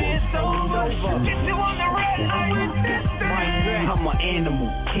 Homie, it's over. Get you on the red light with this thing. I'm an animal,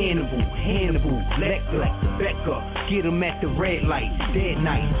 cannibal, Hannibal, Lecter, Becker. Get him at the red light, dead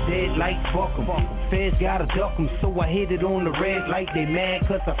night, dead light, fuck him. Feds gotta duck him, so I hit it on the red light. They mad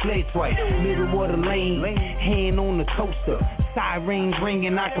cause I fled twice. Middle of the lane, hand on the toaster. Sirens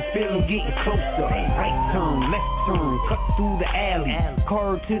ringing, I can feel them getting closer. Right turn, left turn, cut through the alley.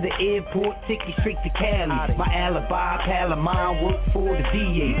 Car to the airport, ticket straight to Cali. My alibi, pal of mine, worked for the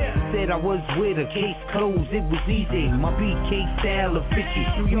DA. Said I was with her, case closed, it was easy. My BK style of fishy.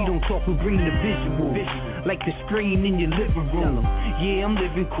 We don't talk, we bring the visual. Like the screen in your living room. Yeah, I'm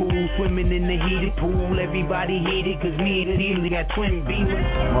living cool, swimming in the heated pool. Everybody hate it, cause me and Healy got twin beamers.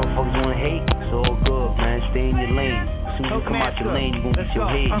 Motherfuckers wanna hate, it's all good, man. Stay in your lane. As soon as you come out your lane, you gon' get your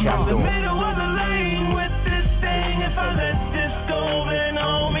head chopped off. I'm in the middle of the lane with this thing. If I let this go, then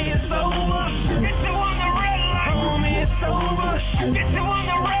homie, it's over. Get you on the red light. Homie, it's over. Get you on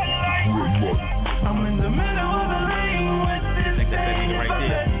the red light. I'm in the middle of the lane with this thing. If I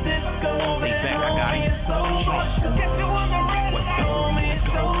let this go, then homie, it's over. Get you on the red light. Homie,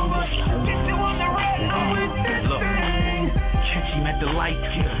 it's over. Get you on the red light with this thing. Catch him at the light,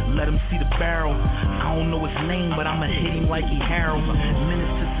 let him see the barrel. I don't know his name, but I'ma hit him like he Harold.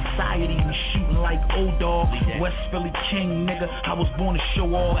 Menace to society, we shooting like O-Dog. West Philly King, nigga, I was born to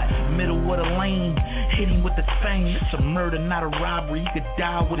show off. Middle of the lane, hit him with the thing. It's a murder, not a robbery, he could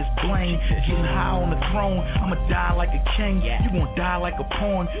die with his bling. Getting high on the throne, I'ma die like a king. You gon' die like a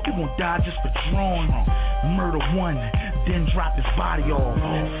pawn, you gon' die just for drawing. Murder one, then drop his body off.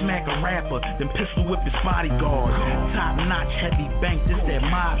 Smack a rapper, then pistol whip his bodyguard. Top notch, heavy bank, this that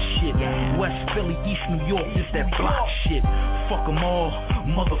mob shit. West Philly, East New York, this that block shit. Fuck them all,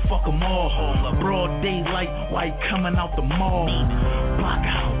 motherfuck them all. Broad daylight, white coming out the mall. Block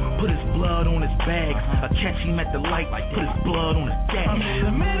out, put his blood on his bags. I catch him at the light, put his blood on his dash. I'm in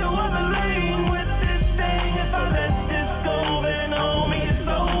the middle of the lane with this thing. If I let this go, then homie, it's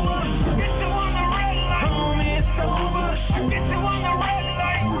over. Get you on the red light. Homie, it's over. Get you on the red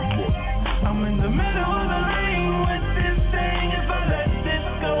light. I'm in the middle of the lane with this thing. If I let this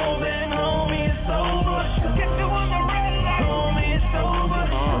go,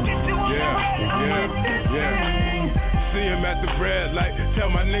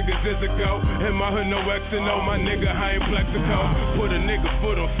 years ago. In my hood, no X and O, my nigga, I ain't Plexico. Put a nigga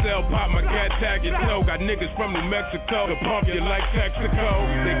foot on sale, pop my cat, tag your toe. Got niggas from New Mexico to pump you like Texaco.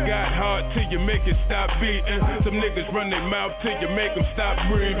 They got hard till you make it stop beating. Some niggas run their mouth till you make them stop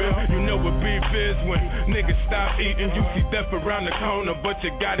breathing. You know what beef is when niggas stop eating. You see death around the corner, but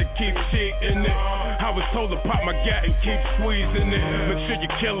you gotta keep cheating it. I was told to pop my gat and keep squeezing it. Make sure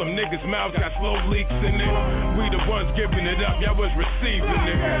you kill them, niggas' mouths got slow leaks in it. We the ones giving it up, y'all was receiving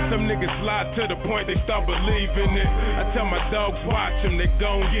it. Some niggas lie to the point they start believing it. I tell my dogs watch them, they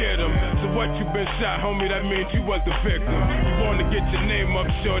gon' get them. So what you been shot, homie, that means you was the victim. You wanna get your name up,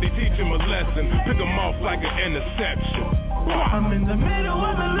 shorty, teach him a lesson. Pick him off like an interception. I'm in the middle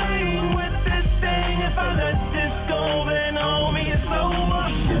of the lane with this thing. If I let this go, then homie, it's over.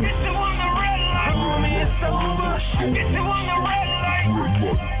 Get you on the red light, homie, it's over. Get you on the red light.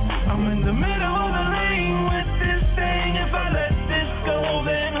 I'm in the middle of the lane with this thing. If I let this go,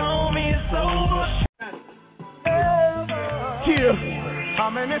 then homie, it's over. Yeah. How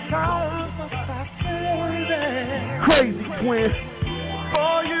many times must I say that? Crazy twin.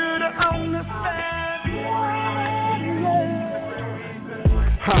 For you to understand.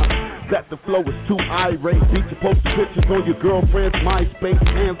 That the flow is too irate. Beat your post pictures on your girlfriend's MySpace.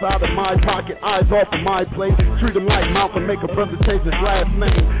 Hands out of my pocket, eyes off of my plate. Treat him like Malcolm, make a brother change his last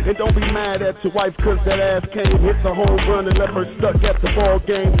name. And don't be mad at your wife cause that ass came. Hits a home run and left her stuck at the ball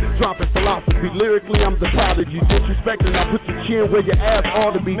game. Dropping philosophy, lyrically I'm the prodigy. Disrespecting, I put your chin where your ass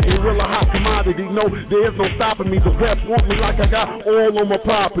ought to be. Gorilla hot commodity, no, there's no stopping me. The reps want me like I got oil on my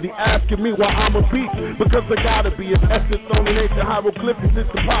property. Asking me why I'm a beast, because I gotta be. It's essence on the nature, hieroglyphics,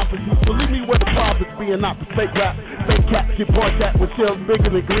 it's the prophecy. So leave me where the prophets be and not the fake rap. Fake cats get barked at with shells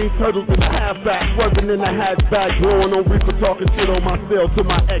bigger than green turtles in a halfback. Swerving in a hatchback, blowing on reefer, talking shit on my cell to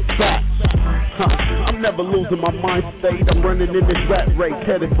my ex-back. I'm never losing my mind state. I'm running in this rat race,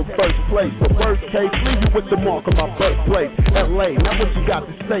 headed for first place. So worst case, leave you with the mark of my birthplace. LA, now what you got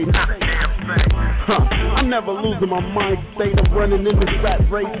to say? Not a damn thing. I'm never losing my mind state. I'm running in this rat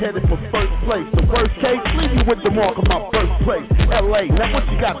race, headed for first place. The worst case, leave you with the mark of my birthplace. LA, now what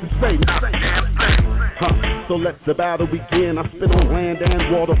you got to say? Not a damn thing. So let the battle begin. I spit on land and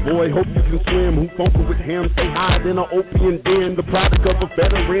water, boy. Hope you can swim. Who funkin' with him? Stay higher than an opium den. The product of a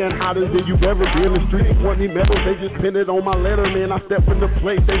veteran, hotter than you've ever been. The streets want me metal, they just pin it on my letter, man. I step in the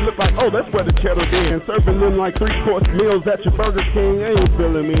place, they look like, oh, that's where the kettle been. Serving them like 3-course meals at your Burger King. Ain't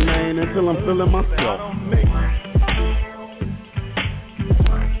feeling me, man, until I'm feeling myself.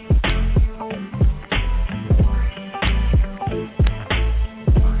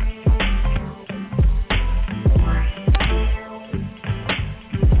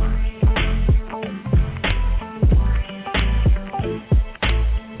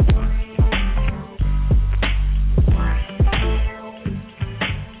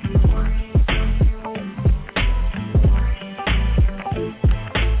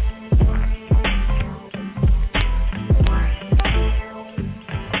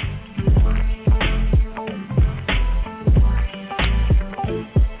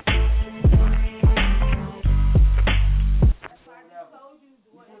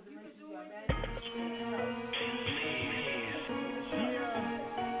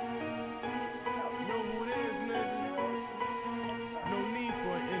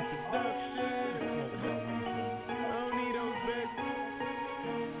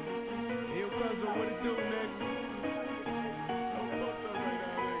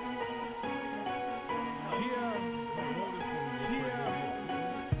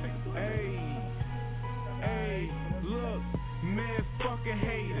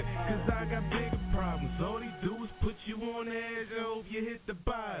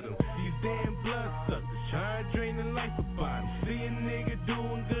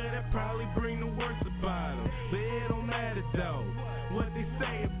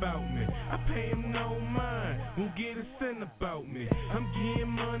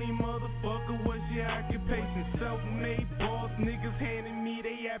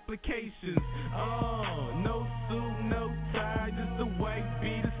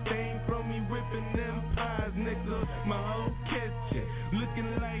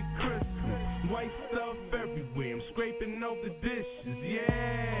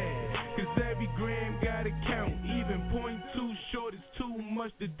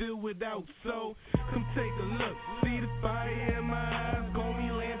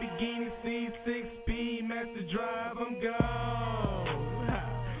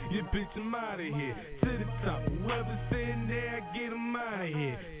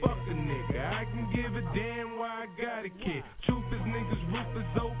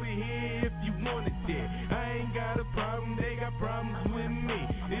 If you want it there, I ain't got a problem, they got problems with me.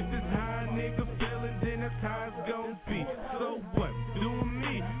 If it's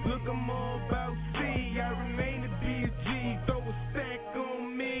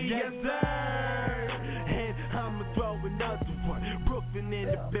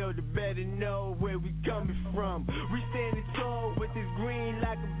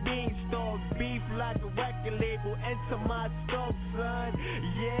enter my scope, son.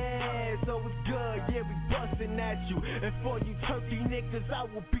 Yeah, so it's good, yeah, we bustin' at you. And for you turkey niggas, I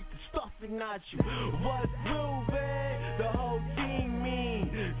will beat the stuffing at you. What's moving? The whole team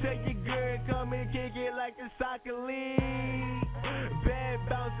mean. Tell your girl, come and kick it like a soccer league. Bad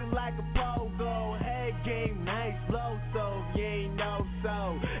bouncing like a pogo. Head game, nice low, so you ain't know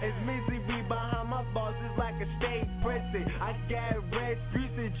so. It's misery behind my bosses like a state prison. I got red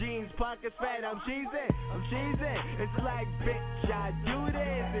streets and jeans, pockets fat, I'm cheesing. It's like, bitch, I do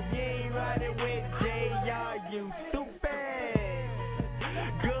this. If you ain't riding with JR, you stupid.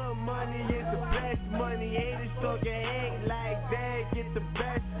 Good money is the best money. Haters talking hate like that, get the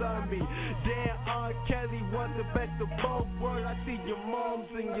best on me. Damn, R. Kelly want the best of both worlds. I see your moms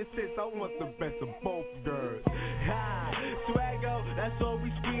and your sis, I want the best of both girls. Ha, Swaggo, that's all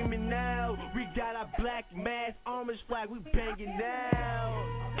we screaming now. We got our black mask, orange flag, we banging now.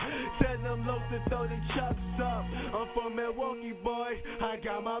 Tell them low to throw the chucks up. I'm from Milwaukee, boy, I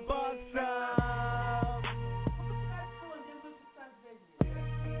got my bucks up.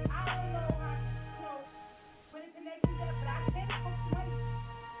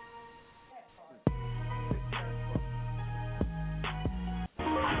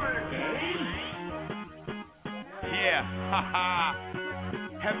 Yeah, haha.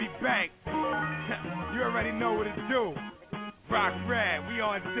 Heavy bank. You already know what it do. Rock Red, we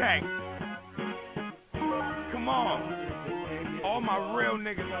on deck. Come on. All my real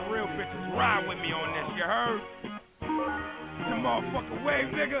niggas and real bitches ride with me on this, you heard? The motherfucking wave,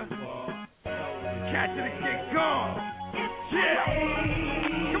 nigga. Catch it and get gone. Yeah.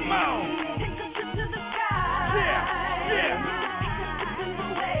 Come on. Yeah.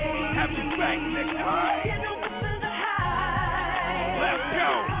 Heavy bank, nigga. Let's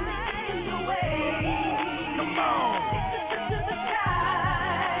go. Come on.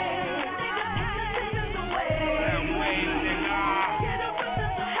 That wave, nigga.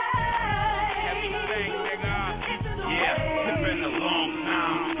 Heavy bank, nigga. Yeah, it's been a long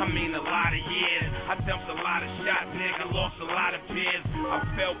time. I mean, a lot of years. I dumped a lot of shots, nigga. Lost a lot of beers. I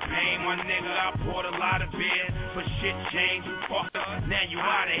felt pain, my nigga. I poured a lot of beers. But shit changed, you fucked up. Now you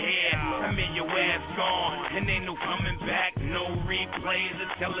out of here. I mean, your ass gone. And ain't no coming back. No replays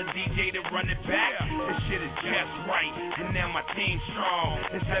or tell a DJ to run it back. This shit is just right. And now my team's strong.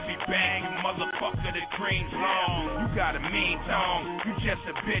 It's heavy bag, you motherfucker, the cream's long. You got a mean tongue. You just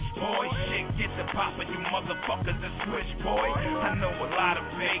a bitch, boy. Shit gets a poppin', you motherfuckers a switch, boy. I know a lot of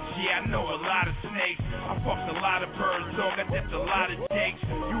fakes. Yeah, I know a lot of snakes. I fucked a lot of birds, dog. I dipped a lot of jakes.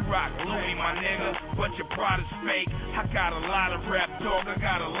 You rock Louis, my nigga, but your product fake. I got a lot of rap, dog. I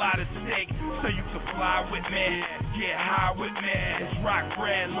got a lot of steak. So you can fly with me, get high with me. It's Rock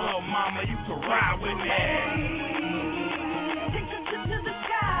Red, little mama, you can ride with me. Take a trip to the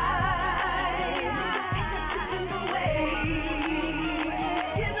sky.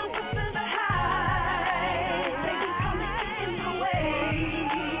 Get up to the high. Baby, come and get in the way.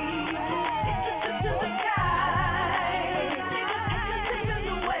 Take a trip to the sky. Take a trip in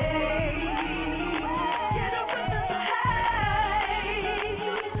the way. Get up to the high.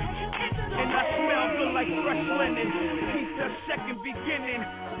 And I smell good like fresh linen. Peace of second beginning.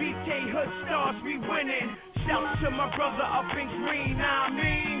 BK Hood stars, we winning. Shout to my brother up in green, I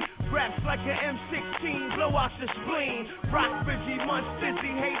mean. Raps like an M16, blow out your spleen. Rock busy, munch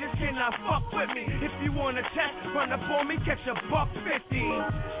dizzy, haters cannot fuck with me. If you wanna test, run up on me, catch a $1.50.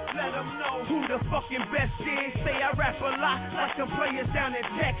 Let them know who the fucking best is. Say I rap a lot like some players down in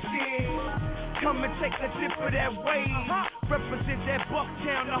Texas. Come and take a sip of that wave. Represent that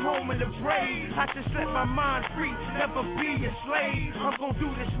Bucktown, the home of the brave. I just let my mind free, never be a slave. I'm gonna do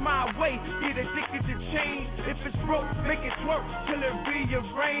this my way, get addicted to change. If it's broke, make it work till it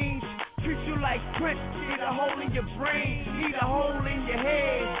rearrange. Treat you like Prince, get a hole in your brain, eat a hole in your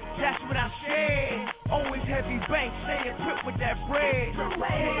head. That's what I said. Always heavy bank, stay equipped with that bread.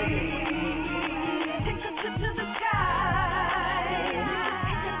 Take a trip to the sky.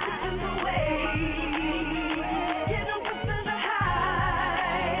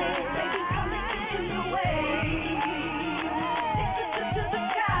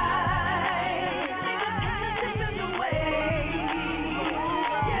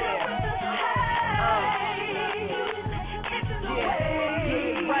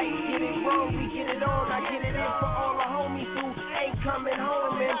 Coming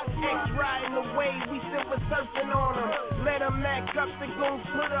home and X riding away, we silver surfing on them. Let them mac up the goons,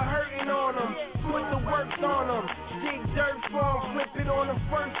 put a hurting on them. Put the work on them. Dig dirt for them, flip it on the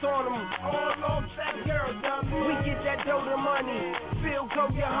first on them. All on that girl, dummy. We get that dough to money. Phil, go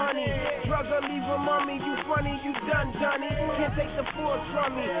your honey. Drug her, leave her mummy. You funny, you done it. Can't take the force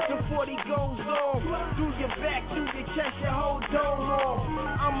from me. The 40 goes off. Through your back, through your chest, your whole dome off.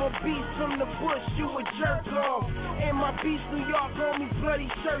 I'm a beast from the bush, you a jerk off. And my beast, New York, on me bloody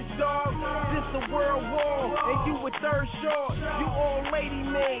shirts, dog. This a world war, and you a third short. You all lady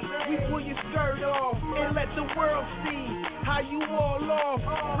made, we pull your skirt off. And let the world see how you all off.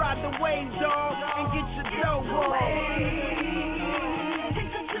 Ride the waves, dog, and get your dough off.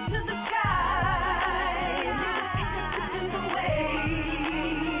 Take us to the sky. In the way.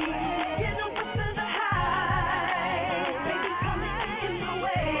 Get up to the high. Baby, come in the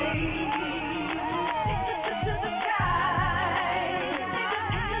way. Take us to the sky.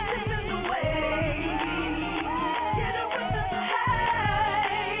 In the way. Get up to the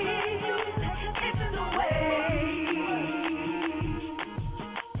high. In the way.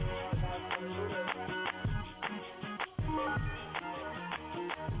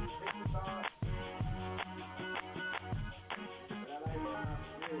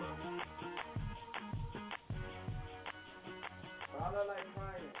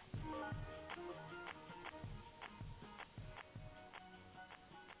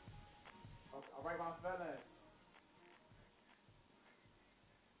 All right, my fellas.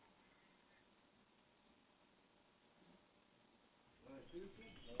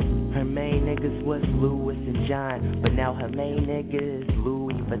 Her main niggas was Louis and John, but now her main nigga is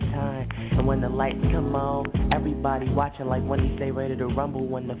Louis Vuitton. And when the lights come on, everybody watching like when he say ready to rumble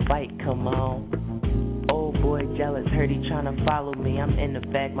when the fight come on. Old boy jealous, heard he tryna follow me. I'm in the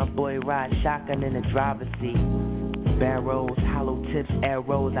back, my boy ride shotgun in the driver's seat. Barrels, hollow tips,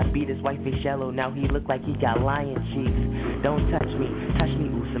 arrows. I beat his white face yellow, now he look like he got lion cheeks. Don't touch me,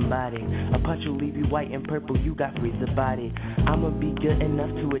 ooh somebody. A punch will leave you white and purple, you got freezer body. I'ma be good enough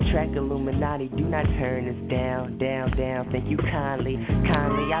to attract Illuminati. Do not turn us down, down, down. Thank you kindly,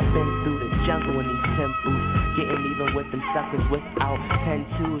 kindly. I've been through the jungle in these temples, getting even with them suckers without 10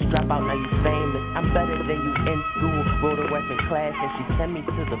 twos. Drop out, now you famous. I'm better than you in school. Wrote a work in class and she sent me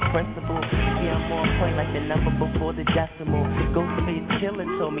to the principal. Yeah, I'm on point like the number before the decimal. Ghostface killer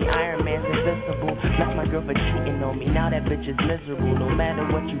told me Iron Man's invincible. Left my girl for cheating on me, now that bitch is miserable. No matter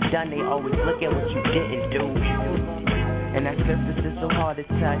what you done, they always look at what you didn't do. And that surface is so hard to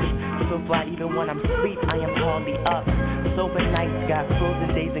touch. So fly even when I'm asleep, I am hardly up. Sober nights got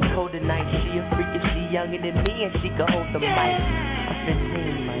frozen days and colder nights. She a freak if she younger than me and she can hold the mic. I'm 15,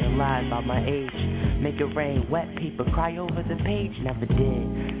 I am lied by my age. Make it rain, wet paper, cry over the page, never did.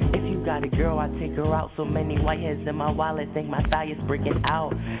 If you got a girl, I take her out. So many whiteheads in my wallet, think my thigh is breaking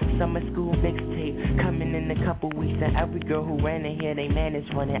out. Summer school mixtape, coming in a couple weeks. And every girl who ran in here, they man is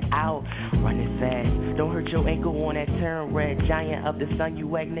running out. Running fast, don't hurt your ankle on that turn red. Giant of the sun, you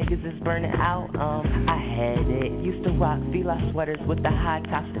whack niggas is burning out. I had it, used to rock Fila sweaters with the high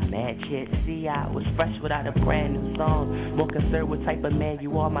tops to match it. See, I was fresh without a brand new song. More concerned with type of man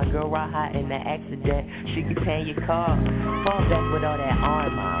you are. My girl ride hot in the accident. She can pan your car. Fall back with all that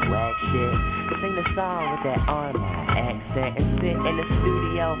armor, whack shit. Sing the song with that armor accent and sit in the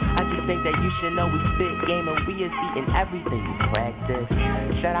studio. I just think that you should know we spit game and we is eating everything we practice.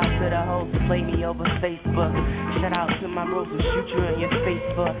 Shout out to the hoes who play me over Facebook. Shout out to my bros who shoot you in your face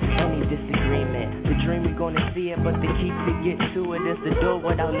for any disagreement. The dream we gonna see it, but the key to get to it is the door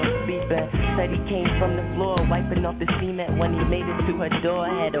without no sleeping. Said he came from the floor, wiping off the cement. When he made it to her door,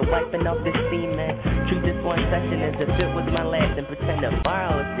 had her wiping off the cement. Treat this one session as if it was my last and pretend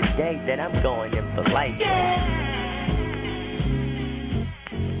tomorrow is the day that I'm going in for life.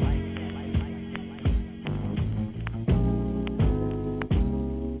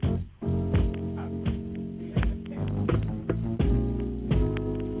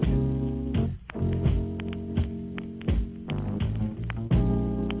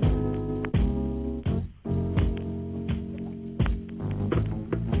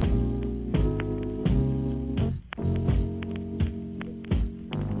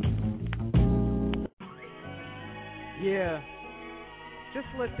 Yeah, just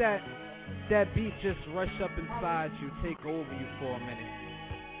let that beat just rush up inside you, take over you for a minute.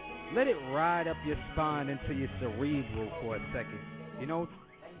 Let it ride up your spine into your cerebral for a second. You know,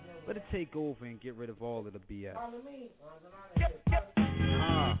 let it take over and get rid of all of the BS.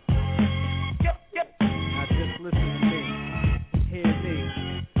 Now just listen to me, hear me,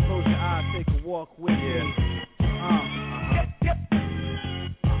 close your eyes, take a walk with me.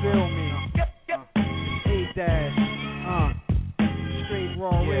 Feel me. A-Dash. Straight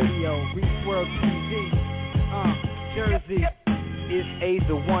Raw Radio, Reach World TV, Jersey is A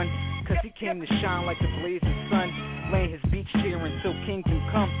the one, Cause he came to shine like the blazing sun, laying his beach chair until kingdom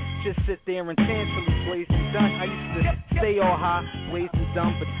come. Just sit there and tan till he's blazing done. I used to stay all high, blazing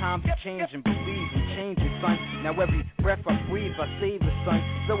dumb, but times are changing, believe in changes, son. Now every breath I breathe, I save the sun.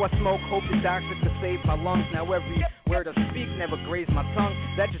 So I smoke, hope the doctor could save my lungs. Now every word I speak never graze my tongue.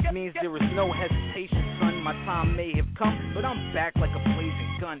 That just means there is no hesitation, son. My time may have come, but I'm back like a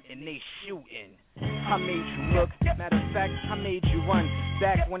blazing gun, and they shooting. I made you look, matter of fact, I made you run.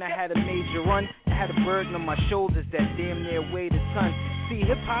 Back when I had a major run, I had a burden on my shoulders that damn near weighed a ton. See,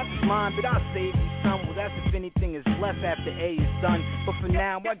 hip-hop is mine, but I'll save you some. Well, that's if anything is left after A is done. But for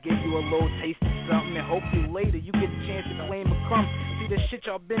now, I give you a little taste of something, and hopefully later you get a chance to claim a crumb. See, the shit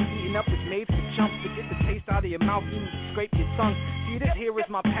y'all been eating up is made for chumps. To get the taste out of your mouth, you need to scrape your tongue. See, this here is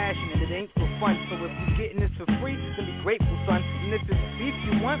my passion, and it ain't for fun. So if you're getting this for free, then be grateful, son. And if it's beef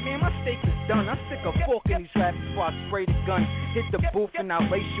you want, man, my steak is done. I stick a fork in these raps before I spray the gun. Hit the booth and I'll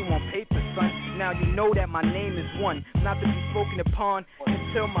lace you on paper, son. Now you know that my name is one, not to be spoken upon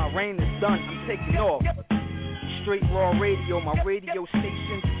until my reign is done. I'm taking off. Straight raw radio, my radio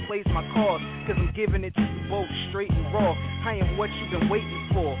station displays my cause, cause I'm giving it to you both straight and raw. I am what you've been waiting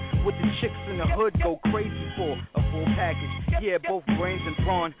for, what the chicks in the hood go crazy for. A full package, yeah, both brains and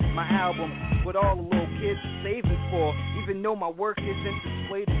brawn. My album, what all the little kids are saving for. Even though my work isn't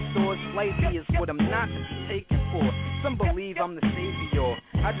displayed in stores, lightly is what I'm not to be taken for. Some believe I'm the savior,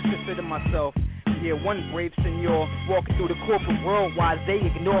 I just consider myself, yeah, one brave senor. Walking through the corporate world while they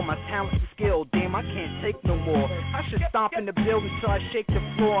ignore my talent and skill. Damn, I can't take no more. I should stomp in the building till I shake the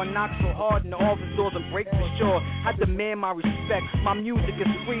floor and knock so hard in the office doors and break the shore. I demand my respect. My music is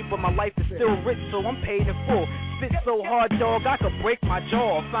free, but my life is still rich, so I'm paid in full. Spit so hard, dog, I could break my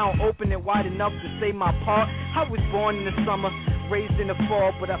jaw. Found open and wide enough to say my part. I was born in the summer, raised in the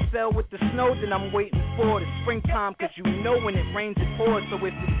fall, but I fell with the snow, then I'm waiting for the springtime, cause you know when it rains it pours. So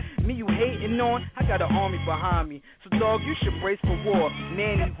if it's me you hating on, I got an army behind me. So dog, you should brace for war.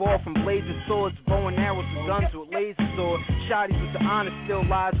 Man evolved from blazing swords, bow and arrows to guns with laser swords. Shotties with the honor still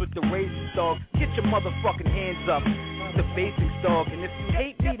lies with the razors, dog. Get your motherfucking hands up. The basics, dog. And if you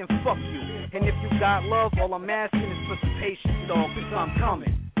hate me, then fuck you. And if you got love, all I'm asking is for some patience, dog, cause I'm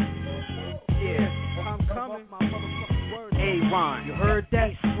coming. Yeah, I'm coming. My motherfucking word. Hey, Ron, you heard that?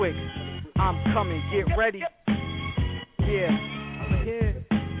 Swick. I'm coming. Get ready. Yeah, I'm here.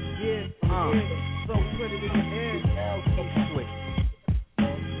 Yeah, so put it in the air. Swick.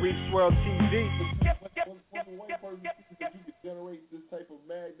 Reef World TV. When the white person sees that you can generate this type of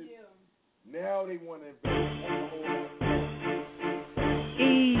magnet, now they want to invest.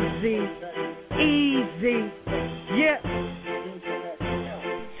 Easy, easy, yeah.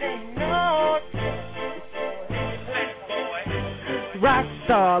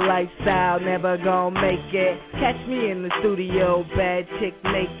 Rockstar lifestyle, never gon' make it. Catch me in the studio, bad chick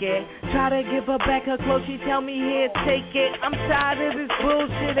naked. Try to give her back her clothes, she tell me here, take it. I'm tired of this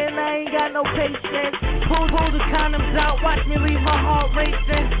bullshit and I ain't got no patience. Pull the condoms out, watch me leave her heart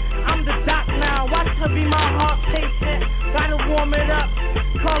racing. I'm the doc now, watch her be my heart patient. Gotta warm it up,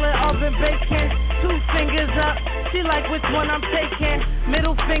 call it oven bacon. 2 fingers up, she like which one I'm taking.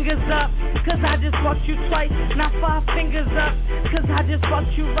 Middle fingers up, cause I just fucked you twice. Now 5 fingers up, cause I just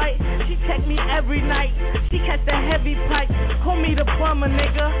fucked you right. She check me every night, she catch the heavy pipe. Call me the plumber,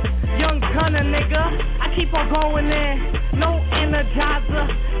 nigga, young gunner, nigga. I keep on going in, no energizer.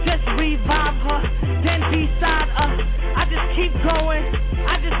 Just revive her, then beside her. I just keep going,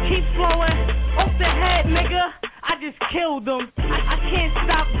 I just keep flowing. Off the head, nigga, I just killed them. I can't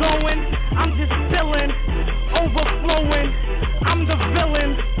stop going, I'm just spilling, overflowing. I'm the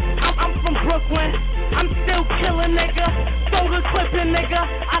villain, I'm from Brooklyn. I'm still killing, nigga. Throw the clipping, nigga.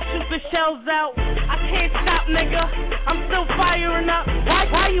 I shoot the shells out. I can't stop, nigga. I'm still firing up.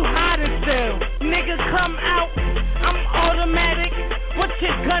 Why you hiding still? Nigga, come out. I'm automatic. What's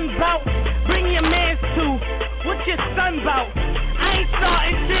your gun bout? Bring your mans to. What's your son bout? I ain't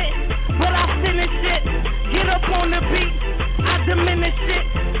starting shit, but I finish it. Get up on the beat. I diminish it.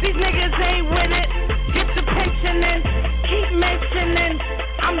 These niggas ain't with it. Get the pension in. Keep mentioning.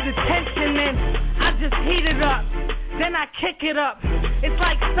 I'm the tensioning. I just heat it up, then I kick it up. It's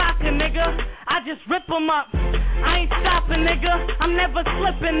like soccer, nigga. I just rip them up. I ain't stopping, nigga. I'm never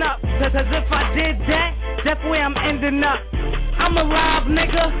slipping up. Cause if I did that, that's where I'm ending up. I'm alive,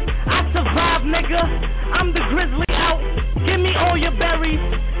 nigga. I survive, nigga. I'm the grizzly out. Give me all your berries.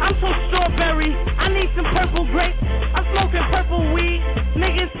 I'm so strawberry. I need some purple grapes. I'm smoking purple weed.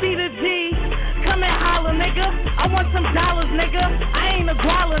 Niggas see the G. Come and holler, nigga. I want some dollars, nigga. I ain't a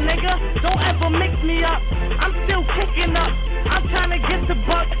guala, nigga. Don't ever mix me up. I'm still kicking up. I'm trying to get the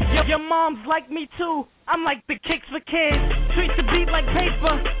buck. Your mom's like me too. I'm like the kicks for kids. Treat the beat like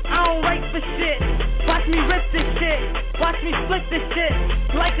paper. I don't write for shit. Watch me rip this shit. Watch me flip this shit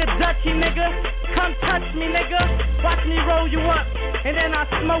like a Dutchie, nigga. Come touch me, nigga. Watch me roll you up, and then I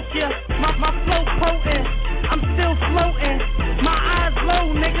smoke you. My flow potent, I'm still floating. My eyes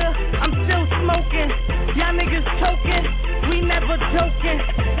low, nigga, I'm still smoking. Y'all niggas choking, we never joking.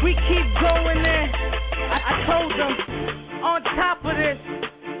 We keep going in. I told them, on top of this,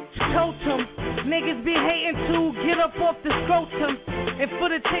 totem. Niggas be hating too, get up off the scrotum. And for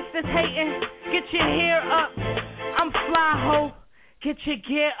the chicks that's hating, get your hair up. I'm fly ho, get your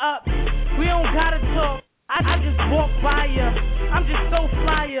gear up. We don't gotta talk, I just walk by ya. I'm just so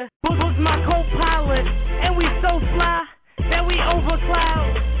flyer. Boogle's my co-pilot, and we so fly that we over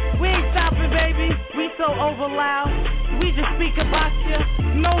clouds. We ain't stopping, baby, we so over loud. We just speak about ya,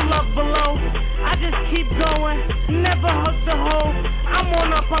 no love below. I just keep going, never hug the hoe. I'm on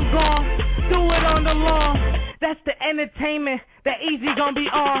up, I'm gone, do it on the lawn. That's the entertainment that Easy gon' be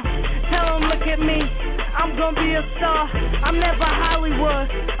on. Tell them look at me, I'm gon' be a star. I'm never Hollywood,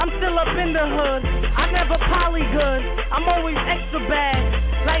 I'm still up in the hood. I never poly good, I'm always extra bad.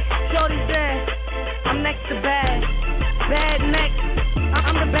 Like Shorty said, I'm next to bad. Bad next,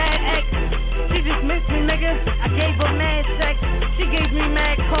 I'm the bad ex. She just missed me, nigga. I gave her mad sex. She gave me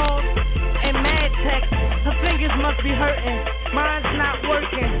mad calls and mad texts. Her fingers must be hurting, mine's not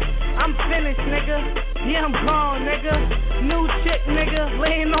working. I'm finished, nigga. Yeah, I'm gone, nigga. New chick, nigga,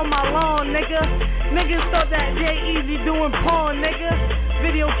 laying on my lawn, nigga. Niggas thought that J-Eazy doing porn, nigga.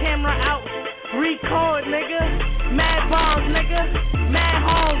 Video camera out, record, nigga. Mad balls, nigga. Mad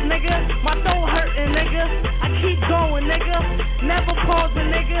halls, nigga. My throat hurting, nigga. I keep going, nigga. Never pausing,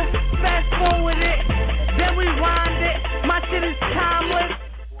 nigga. Fast forward it, then rewind it. My shit is timeless.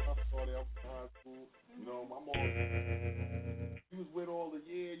 My mom, he was with all the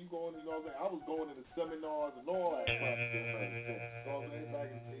you going, you know what I'm saying? I was going to the seminars and all that stuff. You know what I'm saying? Back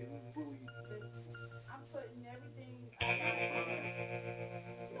in the day, it was really. I'm putting everything I got.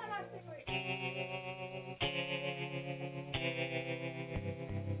 You know my secret.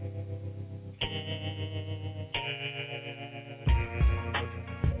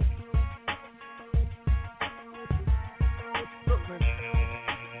 Brooklyn,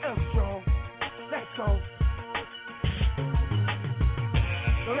 Elstro, let's go.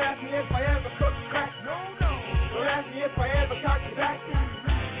 Don't ask me if I ever cook crack. No. Don't ask me if I ever cock the back.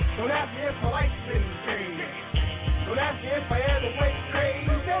 Don't ask me if my life's been changed. Don't ask me if I ever went crazy.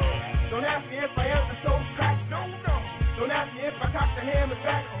 Don't ask me if I ever sold crack. No. Don't ask me if I cocked the hammer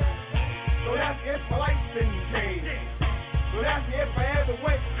back. Don't ask me if my life's been changed. Don't ask me if I ever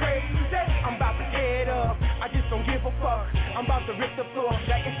went crazy. I'm about to head up, I just don't give a fuck. I'm about to rip the floor,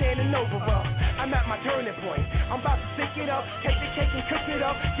 Jack is standing over us. I'm at my turning point, I'm about to stick it up. Take the cake and cook it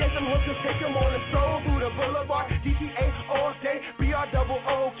up. Get some hookers, take them on and stroll through the boulevard. GTA all day,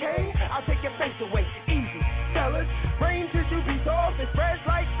 BR-double-OK. I'll take your face away, easy, fellas. Brain tissue be soft and spreads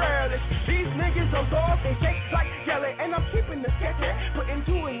like relish. These niggas so soft, they shake like jelly. And I'm keeping the sketch, putting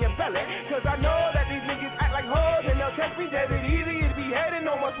two in your belly. Cause I know that these niggas act like hoes and they'll catch me dead. It easy is beheaded,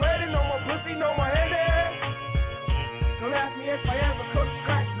 no more sweating, no more pussy, no more headache. Don't ask me if I ever cook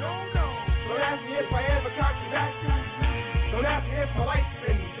crack. No. Don't ask me if I ever cock the back. Don't ask me if my life's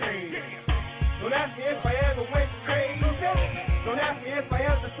been changed. Don't ask me if I ever went crazy. Don't ask me if I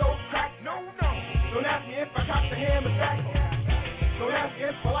ever sold crack. No. Don't ask me if I cocked the hammer back. Don't ask me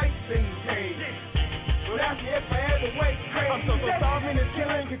if my life's been changed. Don't ask me if I ever went crazy. I'm so starving and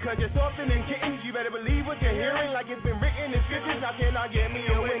killing because you're softer than kittens. You better believe what you're hearing like it's been written in scriptures. Now can I get me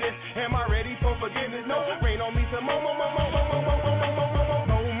a witness? Am I ready for forgiveness? No, rain on me some more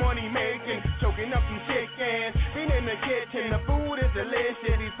money making, choking up some chicken. Been in the kitchen, the food is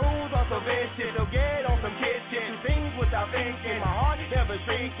delicious. These fools are so vicious, they'll get on some kid shit. Do things without thinking, my heart never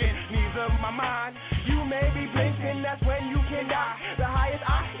shrinking, neither my mind. You may be blinking, that's when you can die. The highest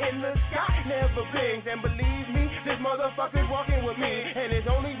eye in the sky never blinks. And believe me, this motherfucker's walking with me. And his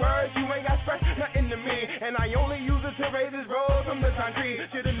only words, you ain't got stress, nothing to me. And I only use it to raise this road from the concrete.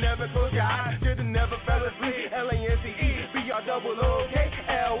 Should've never closed your eyes, should've never fell asleep. L-A-N-C-E, B-R-double-O-K,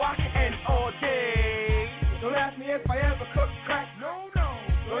 L-Y-N-O-J. Don't ask me if I ever cooked crack. No.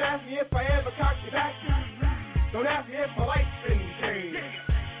 Don't ask me if I ever cocked the back. Don't ask me if my life's been changed.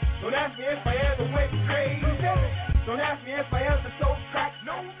 Don't ask me if I ever went crazy. Don't ask me if I ever sold crack.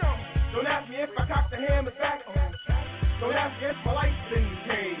 No. Don't ask me if I cocked the hammer back. Don't ask me if my life's been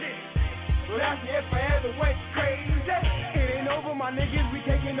changed. Don't ask me if I ever went crazy. It ain't over, my niggas, we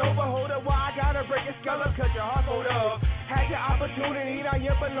taking over. Hold up, why I gotta break your skull up, cause your heart hold up. Had your opportunity, now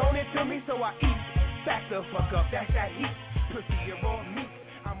you belong it to me, so I eat. Back the fuck up, that's that heat. Pussy, you're raw meat.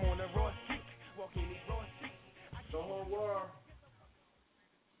 I'm on a raw street, walking these raw streets. The whole world.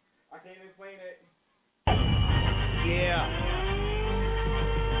 I can't explain it. Yeah.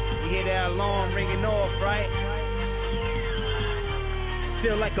 You hear that alarm ringing off, right?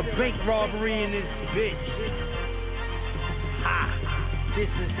 Feel like a bank robbery in this bitch. Ha!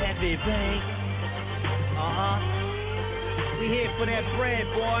 This is heavy bank. We here for that bread,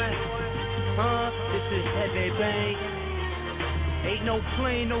 boy. This is heavy bank. Ain't no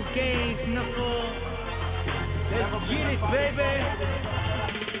playing, no games, knuckle. Let's get it, baby.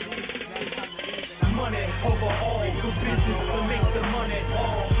 Money over all, good business to make the money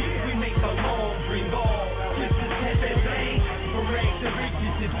all. We make a long bring all. This is heavy bank. For rags to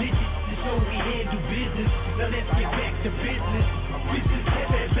riches to digits to show we handle business. Now let's get back to business. This is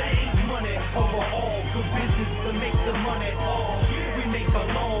heavy bank. Money over all, good business to make the money all. We make a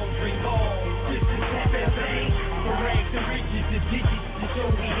long bring all. This is heavy bank. For rags to riches to digits to show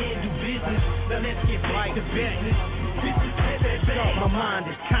we handle business. Now let's get back to business. This is heavy bank. My mind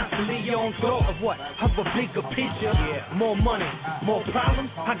is constantly on thought of what? Of a bigger picture. More money, more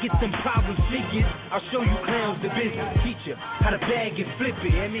problems. I get them problems figured. I'll show you clowns the business. Teach you how to bag and flip it.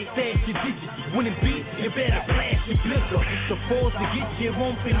 Stash your digits. When it beats, you better flash your flicker. The force to get you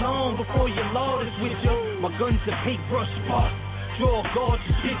won't be long before your Lord is with you. My gun's a paintbrush spark. Draw a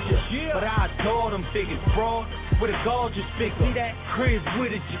gorgeous picture. But I adore them figures, bro. With a gorgeous figure. See that? Crib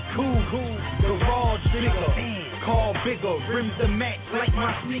with a jacuzzi. Garage bigger. Car bigger. Rims to match like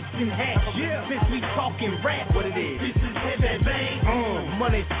my sneaks and hats. Since we talking rap, what it is? This is heavy bang.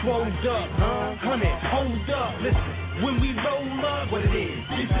 Money swole up. Honey, hold up. Listen, when we roll up, what it is?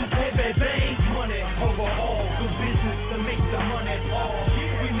 This is heavy bang. Money over all. Good business to make the money all.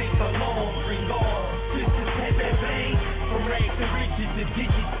 We make the long bring all. This is heavy bang. From rags to riches to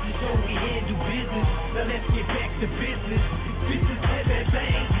digits to show we handle business. Now let's get back to business. This is heavy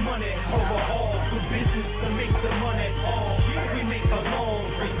bang. Money over all. Good business to make the money all. We make a long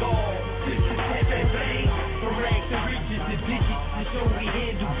bring all. This is heavy bang. From rags to riches to digits to show we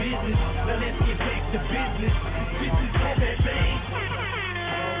handle business. Now let's get back to business. This is heavy bang.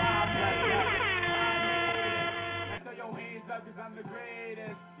 Throw your hands up 'cause I'm the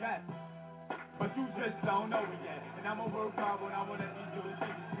greatest. Yes. But you just don't know it yet. And I'ma work hard when I wanna do this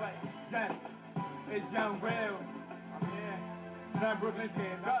shit display. Yes, it's Young Real. I'm here. Son Brooklyn,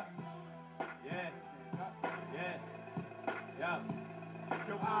 stand up. Yeah, yeah, yeah.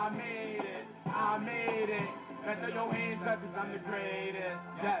 So I made it. Now throw your hands up 'cause I'm the greatest.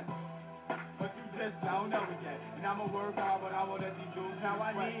 Yes, but you just don't know it yet. And I'ma work hard when I wanna do. Now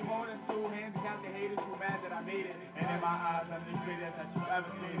I need more than 2 hands to count the haters who mad that I made it. And in my eyes, I'm the greatest that you ever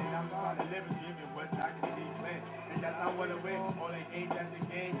seen. And I'm trying to live and give it what's not gonna be playing. And that's how I wanna win. All they ain't just a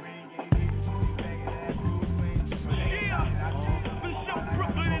game, ring, game, we show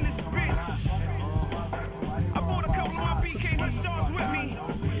Brooklyn in this bitch. I bought a couple of my BK stars with me.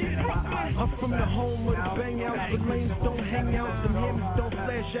 I'm from the home of the bang out. The lanes don't hang out. The hammers don't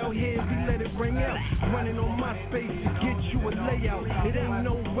flash out here. We let it ring out. Running on my space to get you a layout. It ain't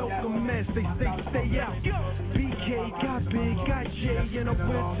no welcome mess. They stay out. BK got big, got J, and I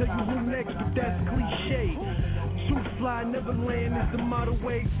will tell you who next, but that's cliche. Too fly, never land is the motto.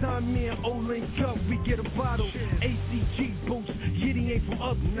 Way time me and O link up, we get a bottle. ACG boots, Yiddy ain't from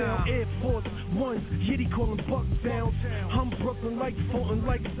uptown. Air Force Ones, Yiddy callin' buck down. I'm Brooklyn like Fulton,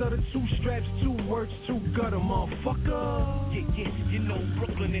 like Sutter. 2 straps, 2 words, 2 gutter, motherfucker. Yeah, you know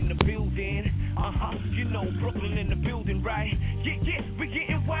Brooklyn in the building. You know Brooklyn in the building, right? Yeah, we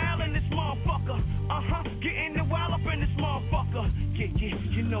getting wild in this motherfucker. Getting the wild up in this motherfucker. Yeah,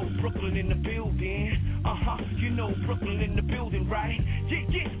 you know Brooklyn in the building. You know Brooklyn in the building, right?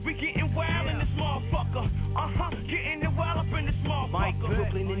 Yeah, we getting wild in this motherfucker. Getting the wild up in this motherfucker. Mike,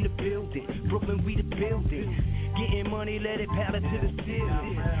 Brooklyn in the building. Brooklyn, we the building. Getting money, let it paddle to the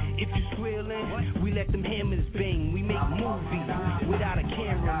ceiling. If you squealing, we let them hammers bang. We make movies without a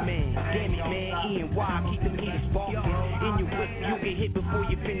cameraman. Damn it, man, E&Y, keep them heaters sparking. In your whip, you get hit before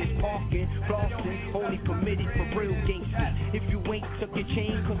you finish parking. Flossing, only permitted for real gangsters. If you ain't, tuck your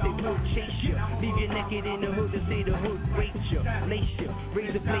chain, 'cause they will chase you. Leave you naked in the hood and say the hood raped you. Lace you,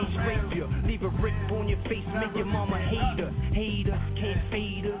 razor blade scrape you. Leave a rip on your face, make your mama hate us. Haters can't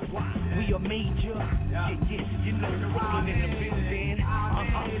fade us. We are major. Yeah, you know Brooklyn in the building.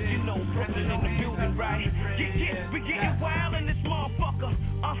 You know Brooklyn in the building, right? Yeah, we getting wild in this motherfucker.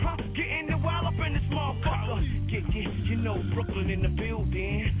 Getting the wild up in this motherfucker. Yeah, you know Brooklyn in the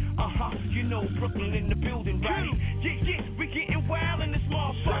building. You know Brooklyn in the building, right? Yeah, we getting wild in this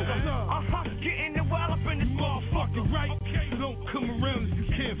motherfucker. Getting the wild up in this motherfucker, right? So don't come around if you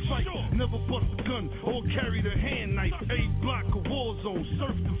can't fight. Never bust a gun or carry the hand knife. A block of war zone,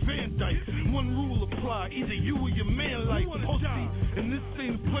 surf the Van Dyke. One rule apply, either you or your man like pussy. And this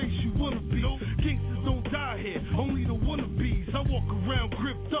ain't the place you wanna be. Gangsters don't die here, only the wannabes. I walk around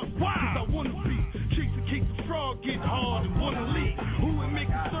gripped up, cause I wanna be. Chase a case of fraud, get hard and wanna leave. Who it may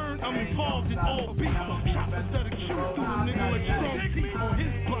concern, I'm involved in all beef. Choppers that'll kill through a nigga like strong teeth on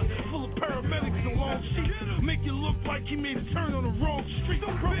his block, full of paramedics and long sheets. Make it look like he made a turn on the wrong street.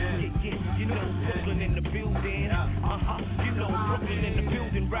 You know Brooklyn in the building. You know Brooklyn in the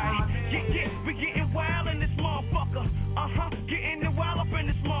building, right? We getting wild in this motherfucker. Getting it wild up in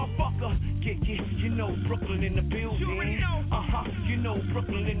this motherfucker. You know Brooklyn in the building. You know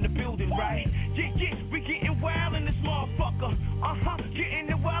Brooklyn in the building, right? We getting wild in this motherfucker. Getting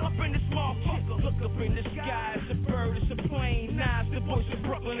it wild up in this motherfucker. Look up in the sky, it's a bird, it's a plane. Nah, it's the voice of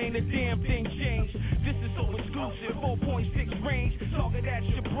Brooklyn, ain't a damn thing changed. This is so exclusive, 4.6 range. Target at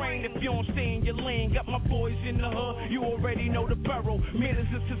your brain if you don't stay in your lane. Got my boys in the hood, you already know the barrel.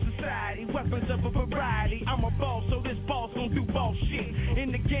 Menaces to society, weapons of a variety. I'm a boss, so this boss don't do boss shit.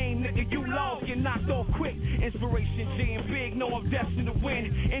 In the game, nigga, you lost, get knocked off quick. Inspiration jam big, know I'm destined to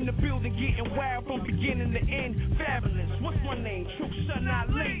win. In the building, getting wild from beginning to end. Fabulous, what's my name? True Son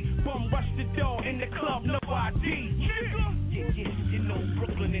Ali. Bum rush the door in the club, no ID. You know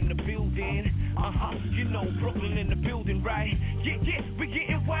Brooklyn in the building. You know Brooklyn in the building, right? We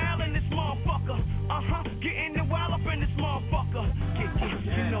getting wild in this motherfucker. Getting it wild up in this motherfucker.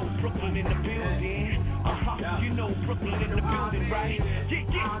 You know Brooklyn in the building. You know Brooklyn in the building, right?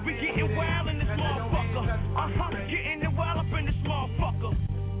 We getting wild in this motherfucker. Getting it wild up in this motherfucker.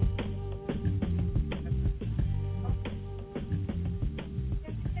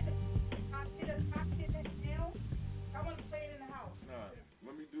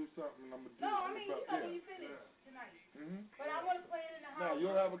 Something I'm gonna do. No, I mean, you know when you finish tonight. But I want to play it in the house. Now,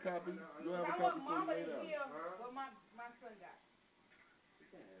 you'll have a copy. You'll have a copy before you lay down. What my son got.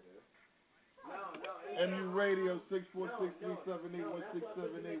 MU Radio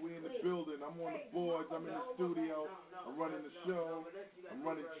 646-378-1678. We in the building. I'm on the boards. I'm in the studio. I'm running the show. I'm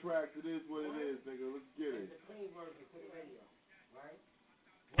running tracks. It is what it is, nigga. Let's get it.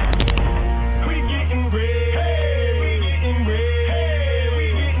 We getting red. We getting red.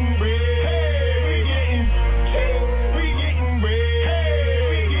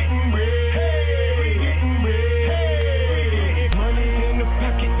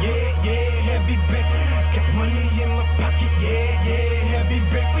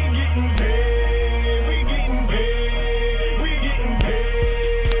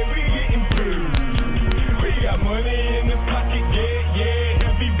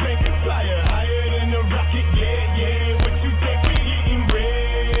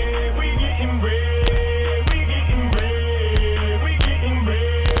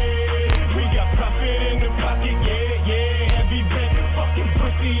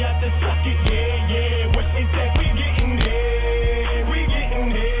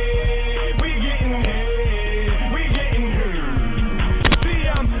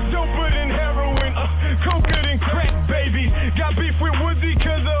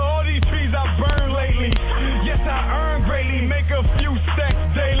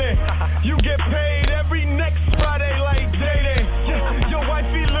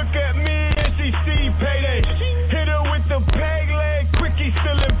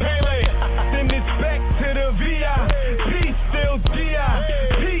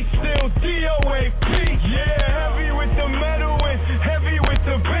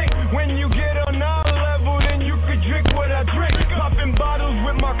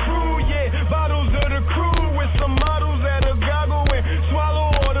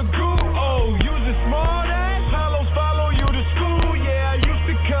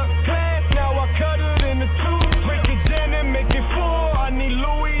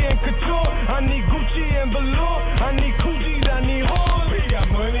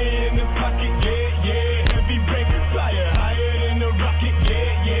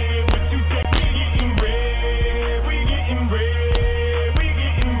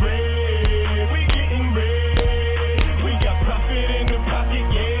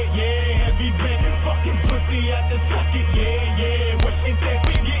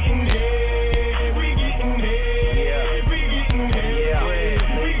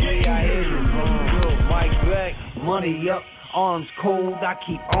 Arms cold, I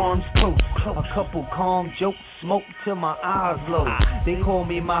keep arms close. A couple calm jokes, smoke till my eyes low. They call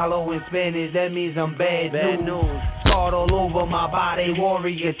me Malo in Spanish, that means I'm bad news. Scarred all over my body,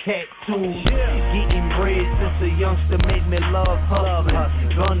 warrior tattoos. Getting bread since a youngster made me love hustling.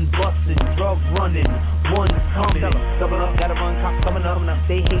 Gun busting, drug running, one's coming. Double up, gotta run, cops coming up.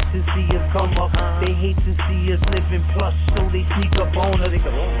 They hate to see us come up. They hate to see us living plush, so they sneak up on us.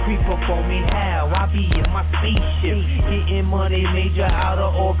 Creep up on me, how? I be in my spaceship, getting money major out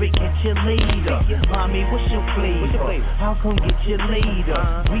of orbit. Catch you later. Mommy, what's your flavor? How come get you later?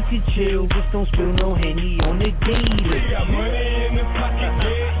 We could chill, just don't spill no Henny on the gator. We got money in the pocket,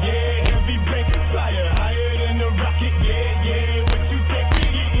 yeah. Heavy bank flyer, higher than the rocket, yeah. What you think? We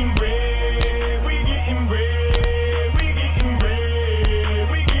getting bread, we getting bread, we getting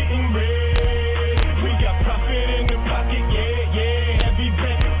bread, we getting bread. We got profit in the pocket, yeah. Heavy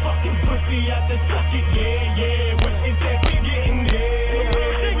bank fucking pussy out the socket, yeah. What is that? We getting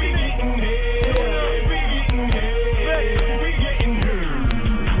there, we getting there, we getting there, we getting there.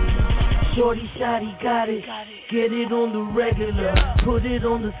 Shorty shotty got it. Get it on the regular, put it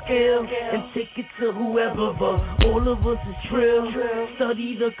on the scale, and take it to whoever, but all of us is trill.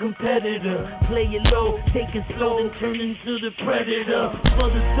 Study the competitor, play it low, take it slow, then turn into the predator. For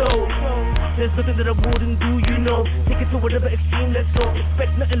the soul, there's nothing that I wouldn't do, you know. Take it to whatever extreme, let's go.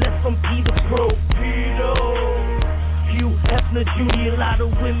 Expect nothing less from P the Pro. Hugh Hefner Jr., a lot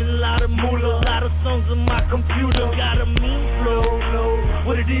of women, a lot of moolah, a lot of songs on my computer. Got a mean flow.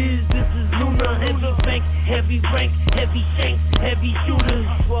 What it is, this is Luna. Heavy bank, heavy rank, heavy shanks, heavy shooters.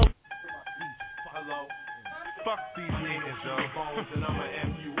 Hello. Fuck these niggas, yo. And I'm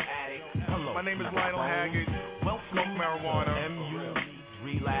an MU addict. Hello. My name is Lionel Haggood. Smoke marijuana. MU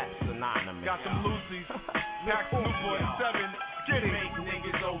relapse anonymous. Got some Lucy's. Pack Newport 7. Get it. Make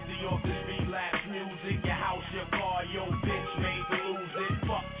niggas OD off this relapse music. Your house, your car, your bitch made to lose it.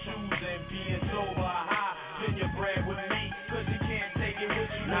 Fuck choosing, being sober, high. Spend your bread with me, cause you can't take it with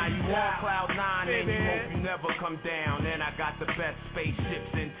you. Now you on cloud 9 and you hope you never come down. And I got the best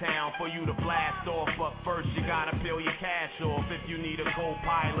spaceships in town for you to blast off. But first you gotta peel your cash off. If you need a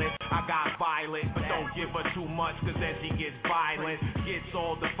co-pilot, I got Violet. But don't give her too much, cause then she gets violent. Gets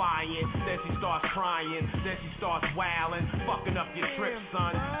all defiant, then she starts crying. Then she starts wailing, fucking up your trip,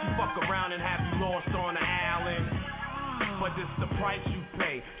 son. She fuck around and have you lost on the island. But it's the price you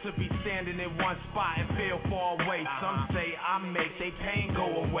pay to be standing in one spot and feel far away. Some say I make they pain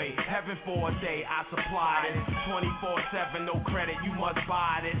go away. Heaven for a day, I supply it. 24/7, no credit, you must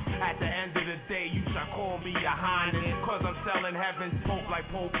buy this. At the end of the day, you shall call me your highness. Cause I'm selling heaven's pope like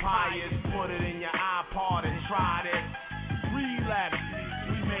Pope Pius. Put it in your iPod and try this. Relapse.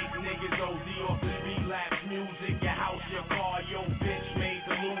 We make niggas OD off this relapse music. Your house, your car, your bitch made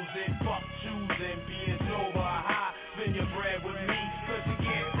to lose it. Fuck choosing, being sober, high. Spend your bread with me, cause you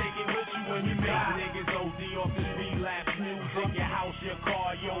can't take it with you when you make niggas OD off this relapse music. Your house, your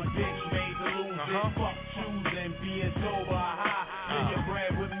car, your bitch made to lose it. Fuck choosing, being sober, high. Spend your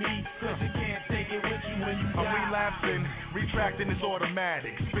bread with me, cause you can't take it with you when you die. I'm relapsing, retracting is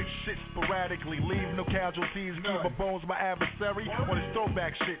automatic. Spit shit sporadically, leave no casualties. Keep my bones my adversary on his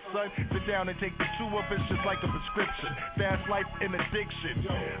throwback shit, son. Sit down and take the 2 of it's just like a prescription. Fast life and addiction.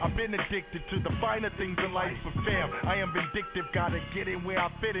 I've been addicted to the finer things in life for fam. I am vindictive, gotta get in where I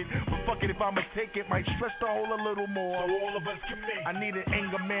fit it. But fuck it, if I'ma take it, might stretch the hole a little more. So all of us can make. I need an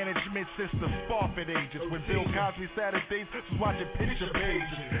anger management system, Sparford ages. When Bill Cosby Saturdays was watching picture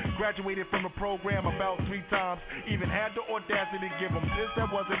pages. Graduated from the program about 3 times. Even had the audacity to give them this that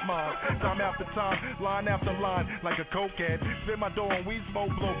wasn't mine. Time after time, line after line, like a cokehead. Spin my dough on weed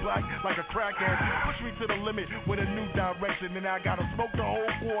smoke, blow black like a crackhead. Push me to the limit with a new direction, and I gotta smoke the whole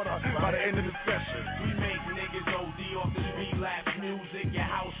quarter by the end of the session. We make niggas OD off this relapse music. Your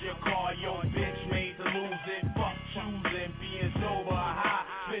house, your car, your bitch made to lose it. Fuck choosing, being sober, high.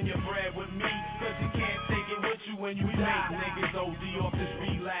 Spend your bread with me, cause you can't take it with you when you die. Niggas OD off this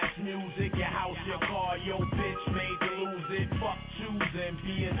relapse music. Your house, your car, your bitch made to lose it. Fuck choosing,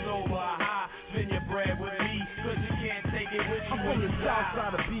 being sober, high. Spend your bread with me, cause you can't take it with you. I'm from the south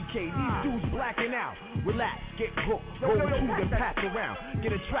side of BK. These dudes blacking out. Relax, get hooked, roll two, then pass around.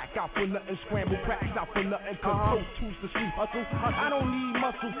 Get a track out for nothing, scramble cracks out for nothing. Cause Pro Tools the street hustle. I don't need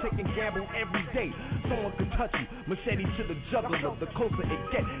muscle, taking gamble every day. Someone could touch you, machete to the jugular. The closer it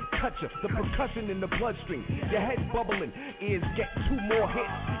gets, cut you. The percussion in the bloodstream, your head bubbling, ears get 2 more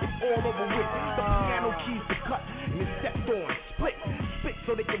hits. It's all over with. The piano keys to cut, and it's stepped on, split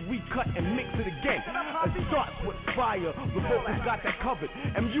so they can recut and mix it again. It starts with fire, the vocals got that covered.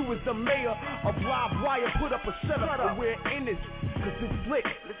 MU is the mayor of Live Wire, put up a setup, and we're in this, cause it's lit.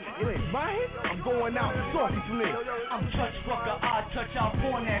 It's my hit, I'm going out talking to this. I'm touch fucker, I touch out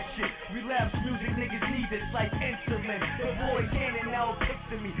on that shit. Relapse music, niggas need this like insulin. The boys handing out pics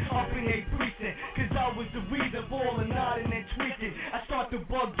to me up in a precinct, cause I was the reason for all the nodding and tweaking. I start to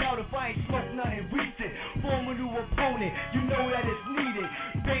bug out if I ain't smoked nothing recent. Form a new opponent, you know that it's needed.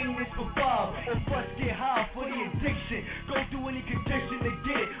 Bang this for Bob, or bust get high.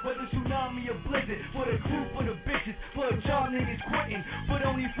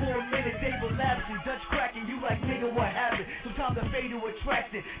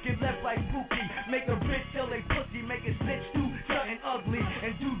 shit. Get left like Pookie. Make a bitch sell they pussy. Make a snitch do something ugly.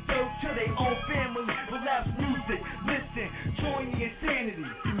 And do dirt to their own family. Relapse music. Listen, join the insanity.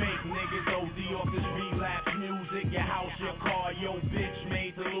 You make niggas OD off this relapse music. Your house, your car, your bitch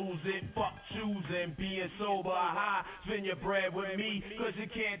made to lose it. Fuck choosing, being sober or high. Spend your bread with me, cause you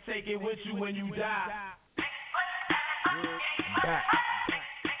can't take it with you when you die. I'm back.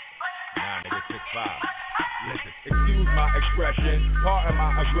 Nah, nigga, 6'5". Listen, excuse my expression, pardon my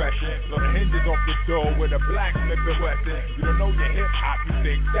aggression. Blow the hinges off the door with a blacksmith and Wesson. You don't know your hip hop, you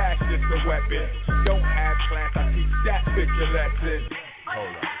think that's just a weapon. You don't have class, I teach that bitch a lesson.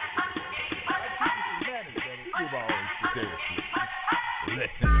 Hold up. Seriously.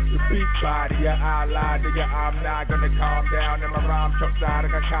 Listen, the beat body, your eye lie, nigga, I'm not gonna calm down. And my rhyme chunks out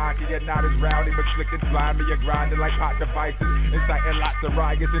and cocky, you're not as rowdy, but slick and slimy, you're grinding like hot devices, inciting lots of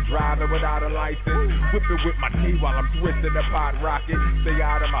riots and driving without a license. Whipping with my knee while I'm twisting the pot rocket. Stay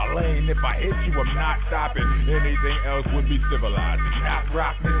out of my lane, if I hit you, I'm not stopping. Anything else would be civilized, not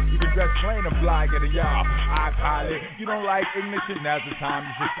rockin'. Even dress plain and fly, getting y'all I pilot. You don't like ignition, now's the time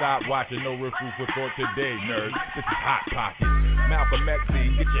you should stop watching. No real food for thought today, nerds. This is Hot Pocket. Malcolm X,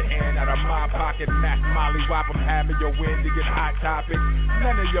 get your hand out of my pocket. Mac Molly Wop, I'm having your wind to get hot topics.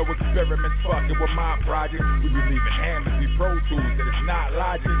 None of your experiments fucking with my project. We be leaving hammers, we Pro Tools, that it's not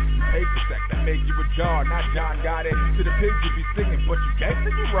logic. You pay for sex, that make you a jar, not John got it. To the pigs you be singing, but you can't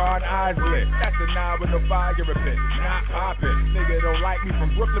sing your Ron Isley. That's a nine with no fire pit, not popping. Nigga don't like me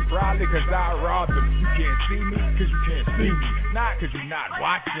from Brooklyn, probably cause I robbed them. You can't see me, cause you can't see me. Not cause you're not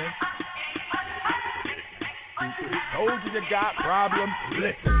watching. Told you got problems.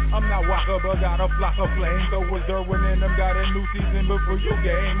 Listen, I'm not Walker, but got a flock of flames. So was Derwin and them got a new season before you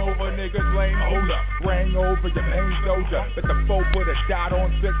game over. Niggas lame. Hold up, rang over your main soldier. But the foe put a dot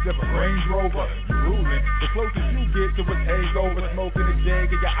on 6 of a Range Rover. You ruling. The closest you get to a takeover. Smoking a jag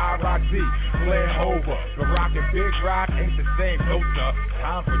in your IROC, playing over. The rock and Big Rock ain't the same, no sir.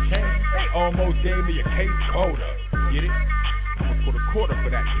 Time for change. They almost gave me a case quota. Get it? I'ma put a quarter for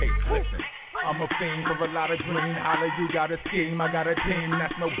that case. Listen. I'm a fiend for a lot of green. Holla, you got a scheme, I got a team. That's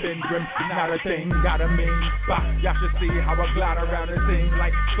no Ben Grimm, not a thing. Got a mean spot. Y'all should see how I glide around the scene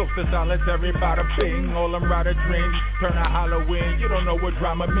like close to solitary by the thing. All them rider dreams turn to Halloween. You don't know what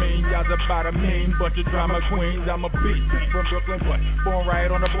drama mean. Y'all's about a mean bunch of drama queens. I'm a beast from Brooklyn, but born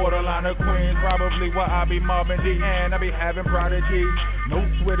right on the borderline of Queens. Probably where I be Marvin D. and I be having prodigies. No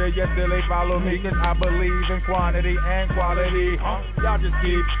Twitter, yet still they follow me, cause I believe in quantity and quality. Y'all just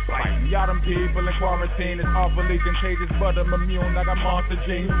keep fighting. Y'all them people in quarantine is awfully contagious, but I'm immune like a monster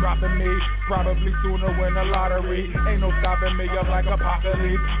gene. Dropping me, probably sooner win the lottery. Ain't no stopping me up like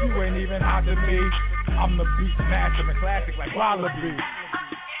apocalypse. You ain't even hot to me. I'm the beast master, the classic like Wallaby.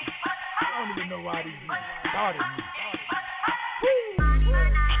 I don't even know why these niggas started me.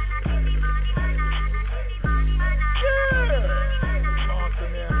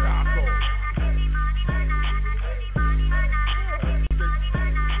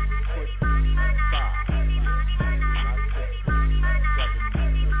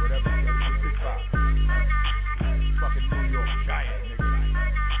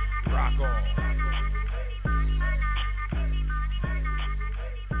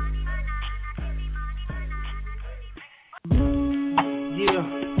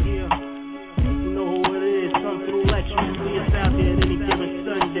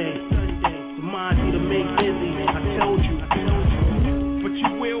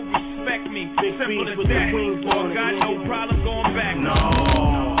 Simple as that. Or got no problem going back. No.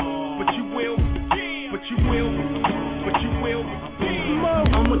 But you will.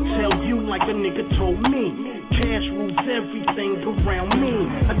 I'ma tell you like a nigga told me. Cash rules everything around me.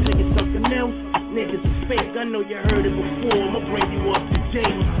 I tell you something else. Niggas is fake. I know you heard it before. I'ma bring you up to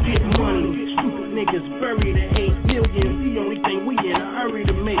date. Get money. Stupid niggas buried at 8 million. The only thing we in a hurry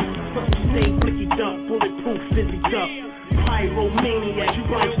to make. So stay flickied up. Bulletproof fizzied up. Pyromaniac,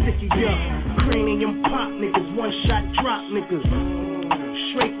 bright sticky up. Cranium pop niggas, one shot drop niggas.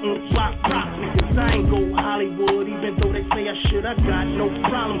 Straight on rock niggas. I ain't go Hollywood, even though they say I should. I got no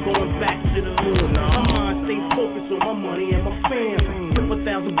problem going back to the hood. My mind stay focused on my money and my fam. Flip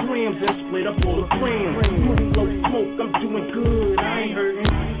 1,000 grams and split up all the grams. Moving low smoke, I'm doing good. I ain't hurting.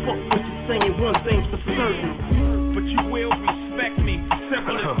 Fuck what you saying, one thing's for certain. But you will respect me,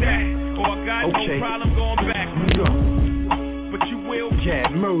 simple as that. Or I got no problem going back. But you will, yeah,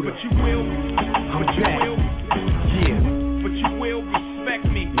 murder. But you will, I'm back. Yeah. But you will respect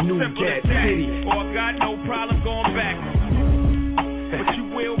me, New simple as that. City. Or I got no problem going back. But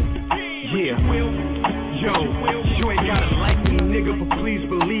you will, yeah. But you will. Yo, you ain't gotta like me, nigga, but please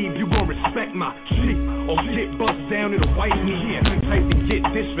believe you gon' respect my shit. Or get bust down, it'll wipe me. Yeah, type to get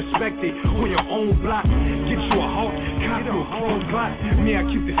respected on your own block. Get you a Hulk, cop you a chrome block. Me, I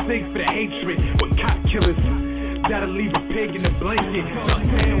keep the stakes for the hatred with cop killers. That'll leave a pig in the blanket. Duck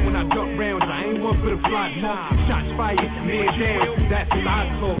down when I duck rounds, I ain't one for the fly. Shots fired, man down, that's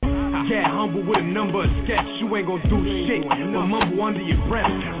side talk. Yeah, humble with a number of sketch. You ain't gon' do shit, but mumble under your breath.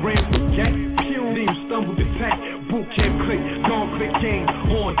 Ran for gas, then you stumbled attack. Boot camp click, gon' click game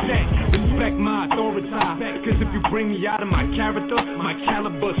on deck. Respect my authority, cause if you bring me out of my character, my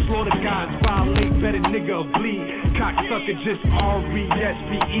caliber, slaughter guys, violate, better nigga bleed. Cocksucker, just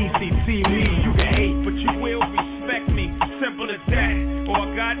R-E-S-P-E-C-T me. You can hate, but you will respect me. Simple as that, or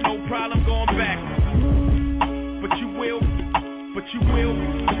I got no problem going back. But you will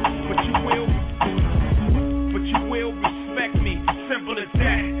respect me. Simple as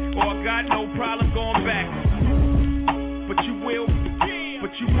that, or I got no problem going back. But you will.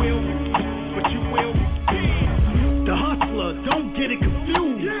 The hustler, don't get it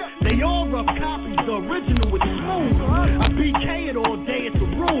confused. They all rough copies, the original is smooth. I BK it all day, it's a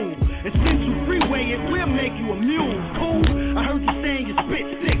rule. And since you freeway it, we'll make you a mule. Cool, I heard you saying you spit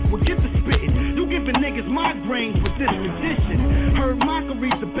sick, well get the spitting. You giving niggas migraines with this condition. Heard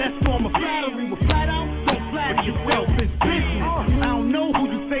mockery's the best form of flattery. With flat out, don't flatter yourself, it's business. I don't know who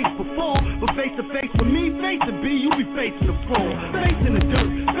you faced before, but face to face with me, face to be, you be facing the floor. Face in the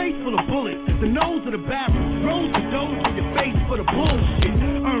dirt, face full of bullets, the nose of the barrel, rolls the dose in your face for the bullshit.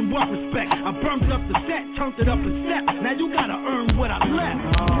 Earn what respect? I burnt up the set, turned it up a step. Now you gotta earn what I left.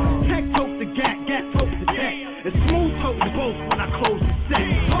 Tech tote the gat tote the deck. It's smooth tote the both when I close the set.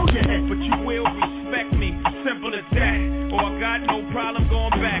 Hold your head, but you will respect me. Simple as that, or I got no problem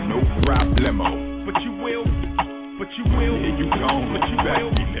going back. No problemo. But you will. Yeah, you gone, but you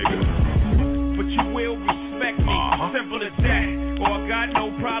will. Me, nigga. But you will respect me. Simple as that, or I got no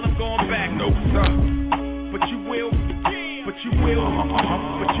problem going back. No, sir. But you will.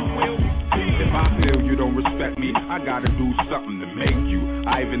 If I feel you don't respect me, I gotta do something to make you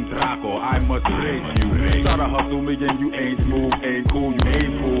Ivan Draco, I must hate you. Try to hustle me and you ain't smooth, ain't cool, you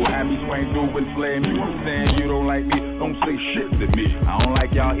ain't fool. Have me swing through and flame you. I'm saying you don't like me, don't say shit to me. I don't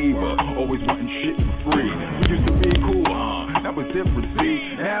like y'all either, always wanting shit for free. We used to be cool, that was different, see.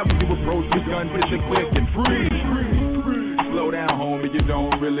 Now when you approach me, gun bitch quick and free. Slow down, homie, you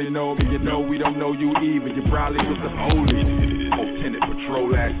don't really know me. You know we don't know you even. You probably was the police. Lieutenant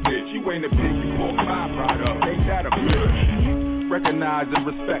Patrol ass bitch. You ain't a pig, you pork my product. Ain't that a bitch? Recognize and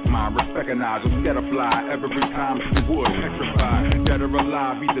respect mine. Recognize I'm scared to fly every time you would petrified. Dead or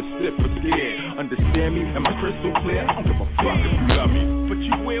alive, either stiff or scared. Understand me? Am I crystal clear? I don't give a fuck if you love me. But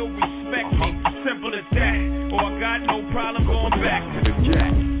you will respect me. Simple as that. Or I got no problem going back to the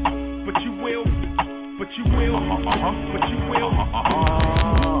jack. But you will. But you will respect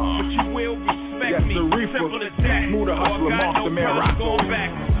me. Simple as that. Move the hustler, monster man, rock on back.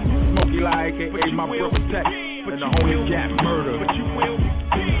 Smokey like aka my brother Tech, and the homie cat murder. But you will.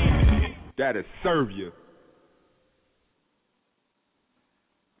 That'll serve you.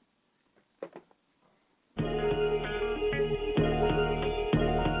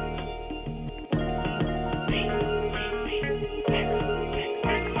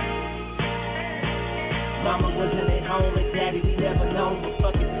 Mama wasn't at home and daddy we never known. But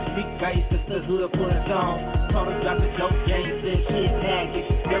fuck it, street race, the hood put us on. Told us drop the dope game, said shit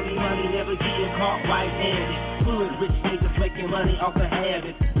package. Dirty money never getting caught right-handed. Hood rich niggas making money off the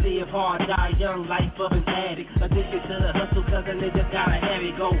habit. Live hard, die young, life of an addict. Addicted to the hustle cause a nigga gotta have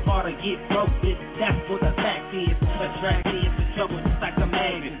it. Go hard or get broke, bitch, that's what the fact is. Attracted to trouble just like a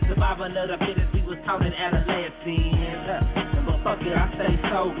magnet. Survival of the fittest, we was taught in adolescence. But fuck it, I stay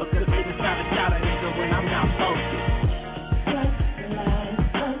sober. Cause niggas try to shout at nigga when I'm not focused.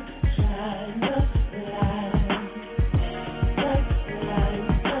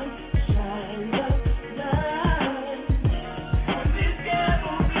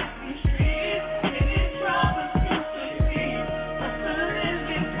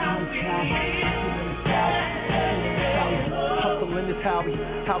 How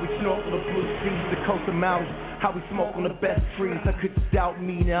we snort on the blue seas, the coast of mountains. How we smoke on the best trees. I could doubt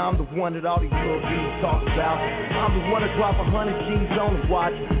me, now I'm the one that all these little dudes talk about. I'm the one that drop 100 G's on the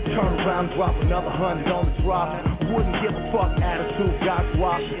watch. Turn around and drop another 100 on the drop. Wouldn't give a fuck attitude, got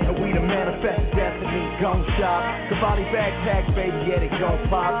swap. And we the manifest destiny, gun shop. The body backpack, baby, yeah, they gon'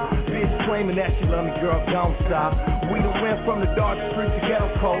 pop. Bitch claiming that she love me, girl, don't stop. We done went from the dark streets to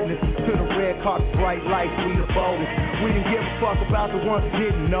ghetto coldness to the red carpet, bright lights, we the boldest. We didn't give a fuck about the ones who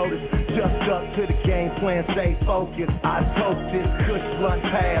didn't notice. Just up to the game plan, stay focused. I toast this kush blunt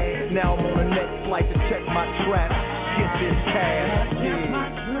pass. Now I'm on the next flight to check my trap. Get this cash, yeah. I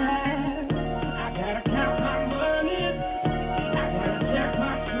gotta count my money. I gotta check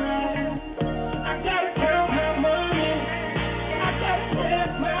my trap.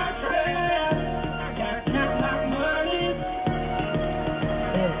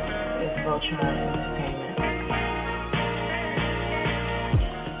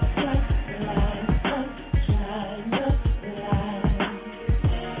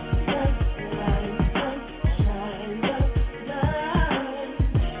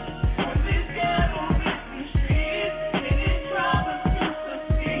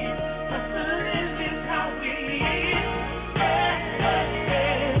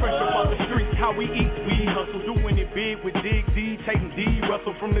 we eat, we hustle, doing it big with Dig D, taking D,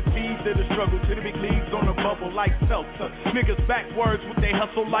 Russell from the T to the struggle to the big leagues on the bubble like seltzer. Niggas backwards with they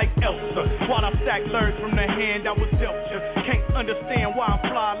hustle like Elsa. While I stack lures from the hand I was dealt ya. Can't understand why I'm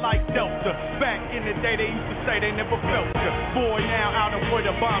fly like Delta. Back in the day they used to say they never felt ya. Boy, now out of where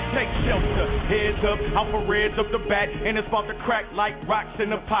the bomb takes shelter. Heads up, alpha reds up the bat, and it's about to crack like rocks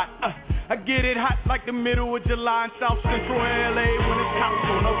in a pot. I get it hot like the middle of July in South Central LA when it's house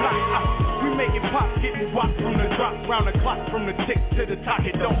on the block. We make it pop, getting rock from the drop, round the clock from the tick to the talk,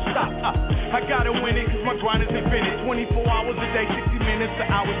 it don't stop. I gotta win it cause my grind is infinite. 24 hours a day, 60 minutes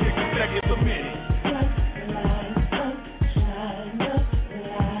an hour, 60 seconds a minute.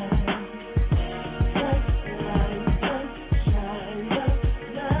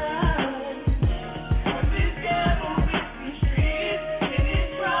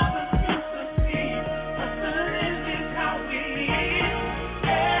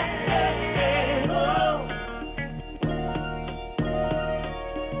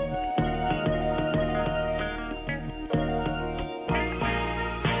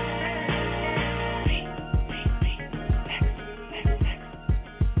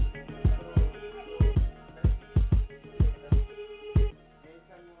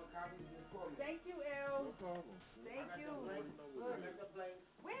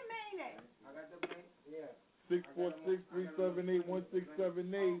 Yeah.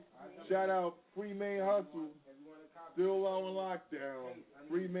 646-378-1678. Shout out Free Main Hustle. Still on lockdown.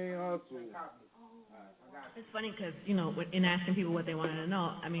 Free Main Hustle. It's funny because, you know, in asking people what they wanted to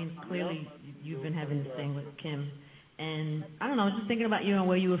know, I mean, clearly you've been having this thing with Kim. And I don't know, just thinking about you and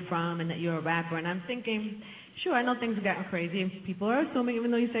where you were from and that you're a rapper. And I'm thinking, sure, I know things have gotten crazy. People are assuming,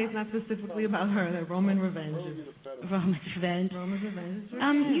 even though you say it's not specifically about her, that Roman revenge. Roman's revenge.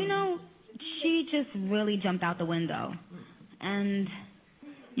 You know, she just really jumped out the window. And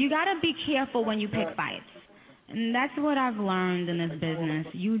you got to be careful when you pick fights. And that's what I've learned in this business.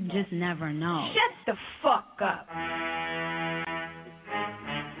 You just never know. Shut the fuck up.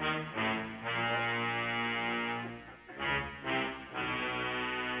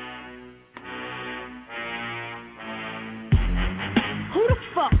 Who the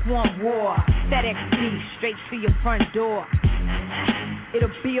fuck want war? FedEx straight to your front door. It'll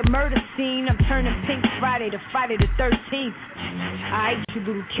be a murder scene. I'm turning pink Friday to Friday the 13th. Alright, you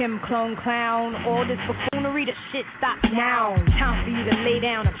little Kim clone clown. All this buffoonery, the shit stops now. Time for you to lay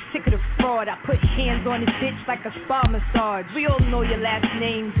down. I'm sick of the fraud. I put hands on this bitch like a spa massage. We all know your last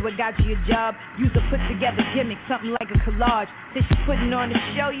names. What got you your job? Use a put together gimmick, something like a collage. Since you putting on the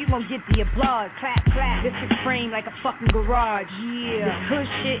show, you gon' get the applause. Clap, clap. This is framed like a fucking garage. Yeah. This hood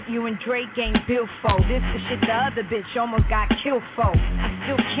shit you and Drake ain't built for. This the shit the other bitch almost got killed for. I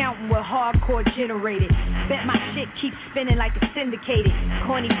still counting what hardcore generated. Bet my shit keeps spinning like it's syndicated.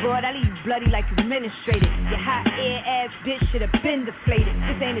 Corny broad, I leave you bloody like administrated. Your hot air ass bitch should have been deflated.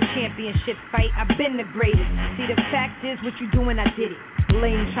 This ain't a championship fight, I've been the greatest. See, the fact is, what you doing, I did it.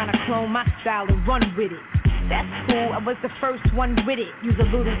 Lame trying to clone my style and run with it. That's cool, I was the first one with it. You's a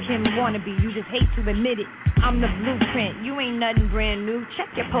little Kim wannabe, you just hate to admit it. I'm the blueprint, you ain't nothing brand new. Check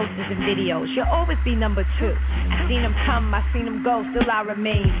your posters and videos, you'll always be number 2. I seen them come, I seen them go, still I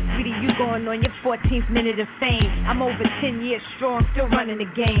remain. Sweetie, you going on your 14th minute of fame. I'm over 10 years strong, still running the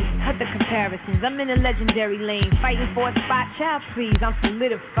game. Cut the comparisons, I'm in a legendary lane. Fighting for a spot, child please, I'm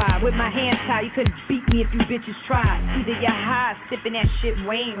solidified. With my hands tied, you couldn't beat me if you bitches tried. Either you're high, sipping that shit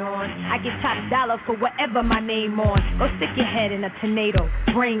Wayne on. I get top dollar for whatever my name on. Go stick your head in a tornado,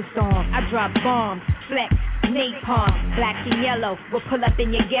 brainstorm. I drop bombs, flex, napalm, black and yellow. We'll pull up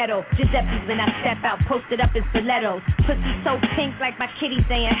in your ghetto. Giuseppe's when I step out, posted up in stilettos. Pussy so pink like my kitty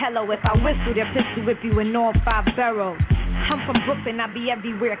saying hello. If I whistle, they'll pistol whip you in all 5 barrels. I'm from Brooklyn, I be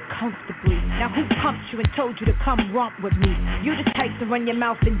everywhere comfortably. Now who pumped you and told you to come romp with me? You the type to run your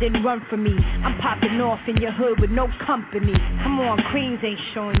mouth and then run from me. I'm popping off in your hood with no company. Come on, Queens ain't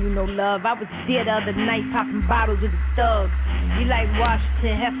showing you no love. I was there the other night popping bottles with the thugs. You like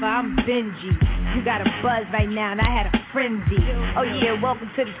Washington Heifer, I'm Benji. You got a buzz right now and I had a frenzy. Oh yeah,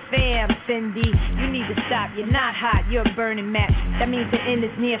 welcome to the fam, Cindy. You need to stop, you're not hot, you're a burning match. That means the end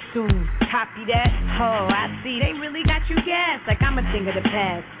is near soon. Copy that? Oh, I see, they really got you gassed like I'm a thing of the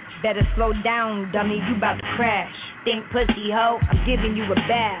past. Better slow down, dummy, you about to crash. Think pussy hoe, I'm giving you a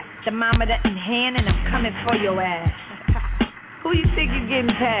bath. Thermometer in hand and I'm coming for your ass. Who you think you're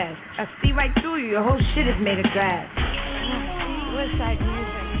getting past? I see right through you, your whole shit is made of glass. Westside music.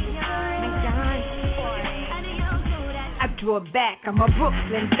 I draw back, I'm a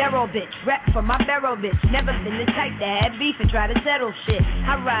Brooklyn thorough bitch. Rep for my barrel bitch. Never been the type to have beef and try to settle shit.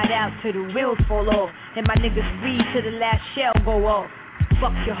 I ride out till the wheels fall off and my niggas squeeze till the last shell go off.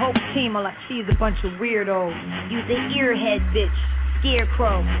 fuck your whole team. All I see is a bunch of weirdos. You's an earhead, bitch.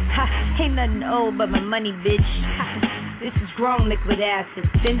 Scarecrow. Ha, ain't nothing old but my money, bitch. Ha, this is grown liquid acid.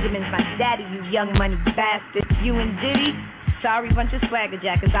 Benjamin's my daddy, you young money bastard. You and Diddy? Sorry, bunch of swagger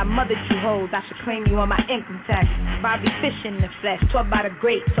jackers. I mothered you hoes. I should claim you on my income tax. Bobby Fish in the flesh, taught by the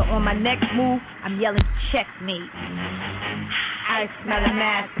great. So on my next move, I'm yelling checkmate. I smell a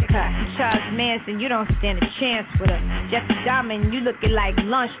massacre. Charles Manson, you don't stand a chance with her. Jeffrey Dahmer, you looking like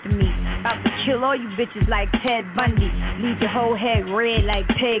lunch to me. About to kill all you bitches like Ted Bundy. Leave your whole head red like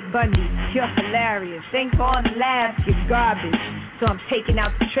Peg Bundy. You're hilarious. Thank all the laughs, you're garbage. So I'm taking out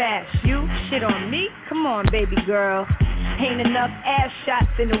the trash. You shit on me? Come on, baby girl. Ain't enough ass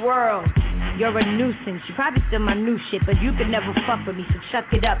shots in the world. You're a nuisance. You probably still my new shit, but you could never fuck with me, so chuck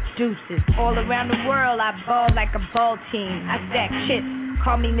it up, deuces. All around the world, I ball like a ball team. I stack chips.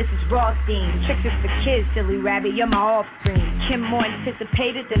 Call me Mrs. Rothstein. Tricks is for kids, silly rabbit. You're my offspring. Kim more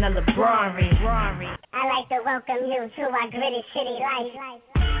anticipated than a LeBron ring. I like to welcome you to our gritty, shitty life.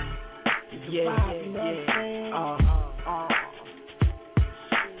 Yeah.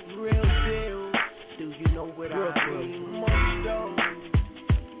 Real deal. Do you know what I mean?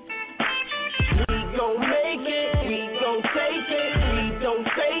 We gon' make it, we gon' take it, we don't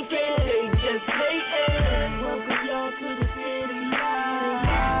fake it, they just hate it. Welcome y'all to the city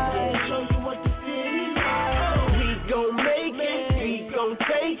life. Show you what the city like. We gon' make it, we gon'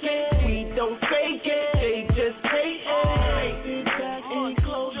 take it, we don't fake it, they just hate it. Sit back and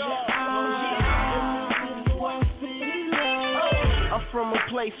close your eyes. This is what city like. I'm from a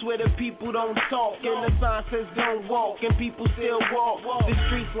place where the people don't talk, and the sign says don't walk, and people still walk. The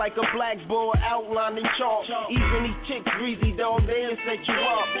streets like a blackboard outlined in chalk. Even these chicks greasy, dog, they'll set you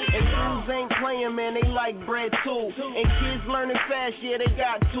up. And fools ain't playing, man, they like bread too. And kids learning fast, yeah, they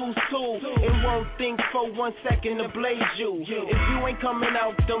got tools too. And won't think for 1 second to blaze you if you ain't coming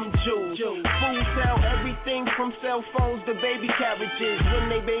out them jewels. Fools sell everything from cell phones to baby carriages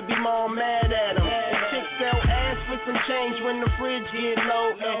when they baby mom mad at them. And chicks sell ass for some change when the fridge get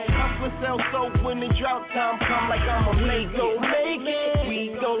low. And hustlers sell soap when the drought time come like I'm a make it. Make it,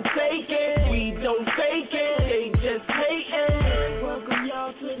 we gon' take it, we don't fake it, they just hate it. Welcome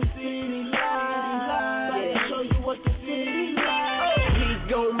y'all to the city life. Yeah. Show you what the city like. We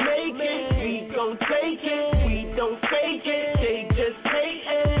gon' make it, we gon' take it, we don't fake it, they just hate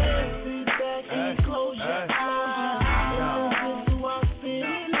it. Sit back and close your eyes. Listen to our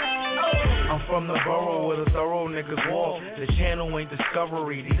city life. I'm from the borough where the thorough niggas walk. The channel ain't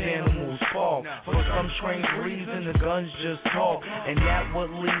discovery, these animals fall. For some strange reason, the guns just talk, and that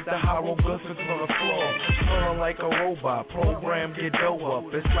what leads the hieroglyphics on the floor. Feeling like a robot, program get dough up.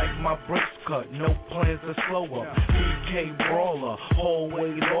 It's like my bricks cut, no plans to slow up. BK brawler,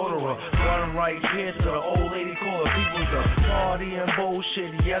 hallway orderer, run right here to the old lady caller. People's a party and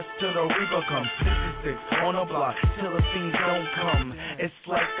bullshit, yes to the reaper come. 66 on the block till the fiends don't come. It's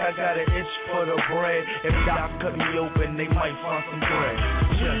like I got an itch for the bread. If docs cut me open, they might find some bread.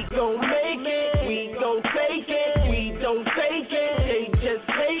 We gon' make it, we gon' take it, we don't fake it, they just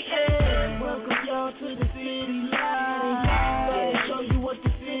hate it. Welcome y'all to the city life. Yeah. Show you what the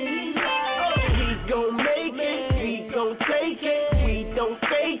city like. We gon' make it, we gon' take it, we don't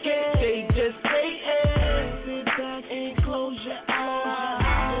fake it, they just hate it. Sit back and close your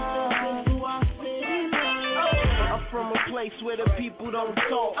eyes. Listen to our city life. I'm from a place where the people don't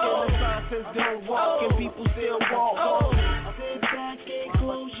talk, and the sign says don't walk, and people still walk. Sit back and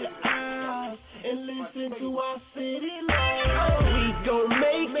close your eyes and listen to our city life. We gon'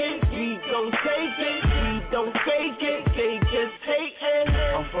 make it, we gon' take it, we don't fake it, they just hate it.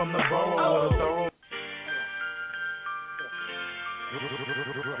 I'm from the borough where the thorough.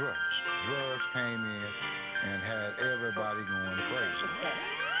 Drugs came in and had everybody going crazy.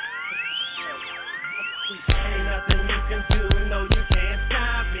 Ain't nothing you can do, no you can't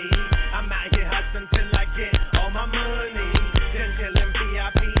stop me. I'm out here hustling till I get all my money. Then chillin'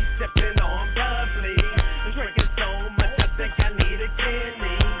 VIP, sippin' on bubbly. Drinking so much I think I need a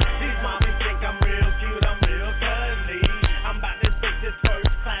kidney. These mommies think I'm real cute, I'm real cuddly. I'm about to take this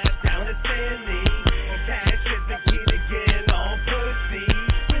first class down to Sydney. Cash is the key to get on pussy.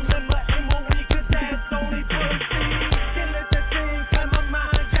 Remember MOE, cause that's only pussy. Can't let that thing climb my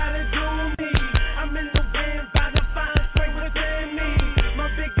mind, gotta do me. I'm in the wind by the fire straight within me. My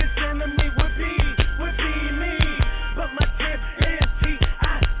biggest enemy would be me. But my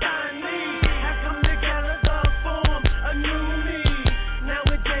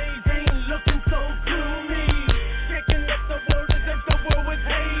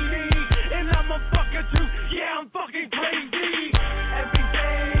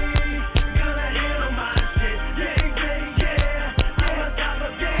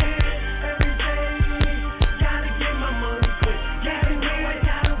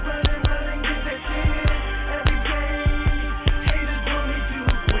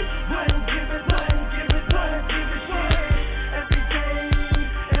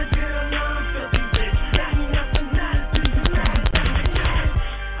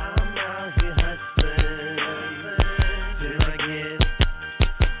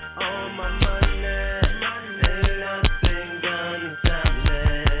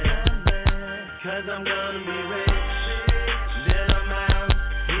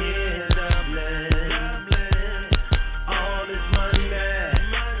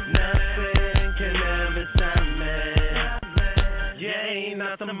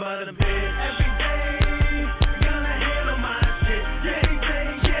but a bitch. Every day, gonna handle my shit. Yeah,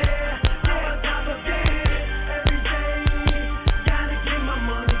 on top of it. Every day, gotta get my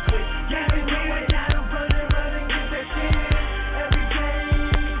money quick. Gotta know I gotta run and get that shit. Every day,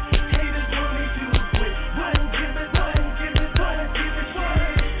 haters want me to quit. Wouldn't give it shit.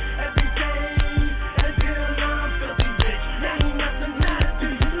 Every day, until I'm filthy rich. Now ain't nothing not to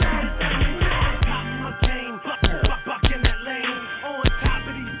do. Top of my game, buck in that lane. On top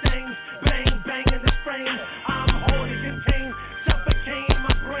of these things, bang in the frame. I'm hard to contain, suffocate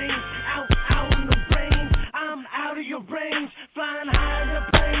my brain. Out in the range, I'm out of your range. Flying high in the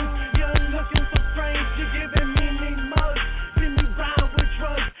planes, you're looking so strange. You're giving me mugs, then you ride with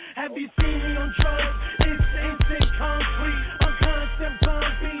drugs. Have you seen me on drugs? It's instant concrete, a constant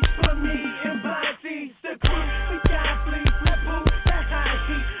bomb beat for me and bodies. The crew, we got fleas, my boo, that high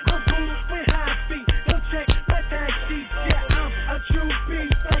heat. I'm cool with high feet, don't check my tag sheets. Yeah, I'm a true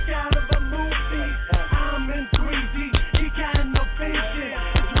beast, like out of a movie. I'm in 3D, you got no vision.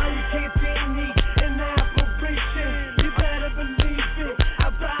 That's why you can't see me in apparition. You better believe it, I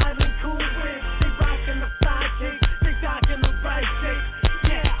ride and cool with. They rockin' the fly cake, they dockin' the right shape.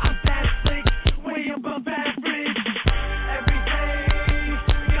 Yeah, I'm that slick, way above average. Every day,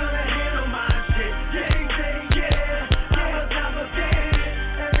 gonna handle my shit. Yeah, on top of it.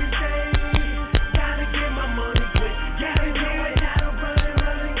 Every day, gotta get my money quick. Gotta know I gotta run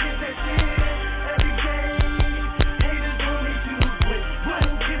and get that shit. Every day, haters want me to quit.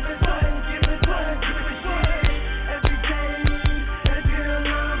 Wouldn't give it shit. Every day, until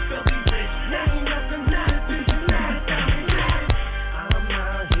I'm filthy rich. Now ain't nothing not to do. I'm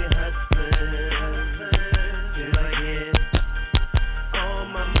out here hustling till I get all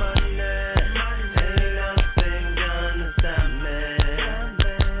my money. Ain't nothing gonna stop me,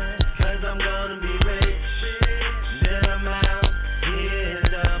 'cause I'm gonna be rich. Then I'm out here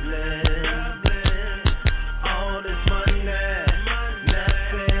doubling all this money.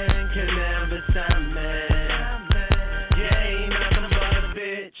 Nothing can ever stop me. Yeah, ain't nothing but a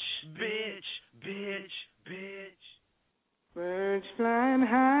bitch. Birds flying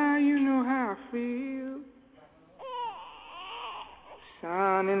high, you know how I feel.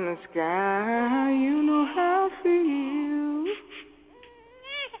 Sun in the sky, you know how I feel.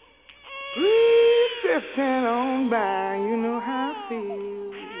 Breeze drifting on by, you know how I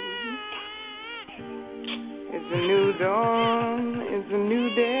feel. It's a new dawn, it's a new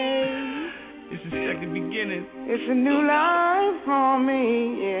day. It's the second beginning. It's a new life for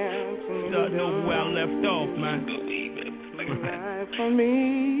me, yeah. It's a new Starting over where I left off, man. life for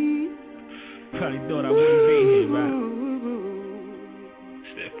me. Probably thought I wouldn't be here, right?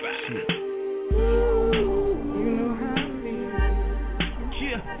 Step back.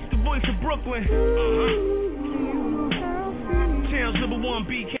 Yeah, it's the voice of Brooklyn. Town's #1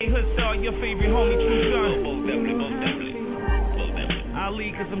 BK Hoodstar, your favorite homie, true son. Most definitely.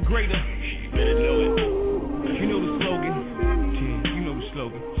 Ali, 'cause I'm greater. Better know it. You know the slogan. Yeah, you know the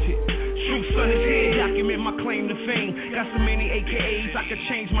slogan. True son is here, document my claim to fame. Got so many AKAs, I could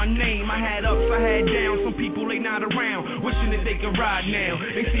change my name. I had ups, I had downs, some people they not around, wishing that they could ride now.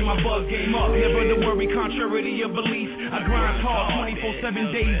 They see my buzz game up, never to worry, contrary to your belief. I grind hard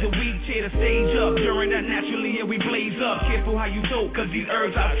 24/7 days a week, tear the stage up. During that naturally, yeah, we blaze up. Careful how you talk, 'cause these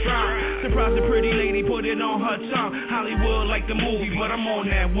herbs I try. Surprise a pretty lady, put it on her tongue. Hollywood like the movie, but I'm on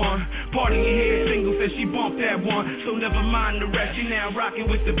that one. Party in here, single says she bumped that one. So never mind the rest, you now rocking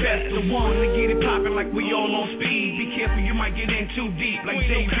with the best, the one to get it poppin' like we all on speed. Be careful, you might get in too deep like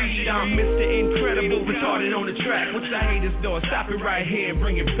Jay Reed. I'm Mr. Incredible, retarded on the track. What's the haters doing? Stop it right here and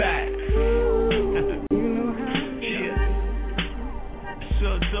bring it back. Yeah.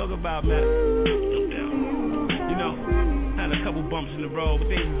 So talk about, man. You know, had a couple bumps in the road, but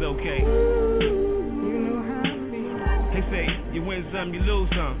things is okay. They say you win some, you lose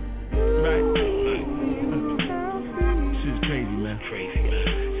some, right? This is crazy, man.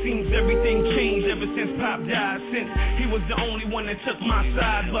 Seems everything changed ever since Pop died. Since he was the only one that took my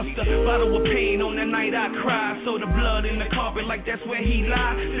side. Bust a bottle of pain on that night I cried. So the blood in the carpet like that's where he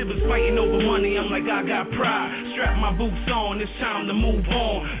lied. Siblings fighting over money, I'm like I got pride. Strap my boots on, it's time to move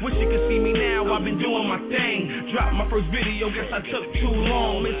on. Wish you could see me now, I've been doing my thing. Dropped my first video, guess I took too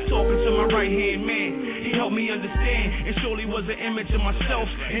long. Miss talking to my right hand man. He helped me understand, and surely was an image of myself.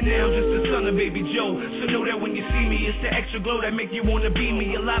 And now I'm just the son of Baby Joe. So know that when you see me, it's the extra glow that make you wanna be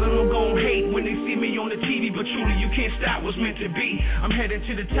me. A lot of them gon' hate when they see me on the TV, but truly you can't stop what's meant to be. I'm headed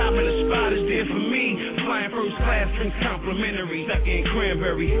to the top and the spot is there for me. Flying first class, drinks complimentary, second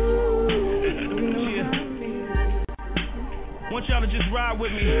cranberry. Yeah. Want y'all to just ride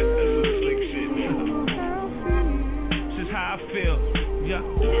with me. That's some slick shit, man. This is how I feel. Yeah.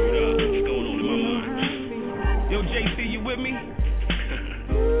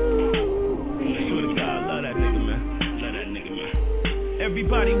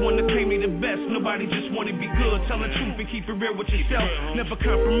 Everybody wanna claim me the best, nobody just wanna be good. Tell the truth and keep it real with yourself. Never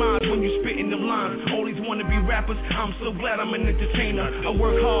compromise when you spitting them lines. All these wanna be rappers, I'm so glad I'm an entertainer. I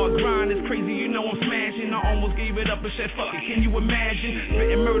work hard, grind is crazy, you know I'm smashing. I almost gave it up and said fuck it, can you imagine?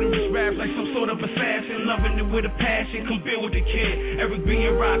 Spitting murderous raps like some sort of assassin. Loving it with a passion, come build with the kid. Eric B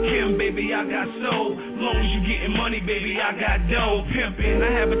and Rakim, baby, I got soul. Long as you getting money, baby, I got dough. Pimpin', I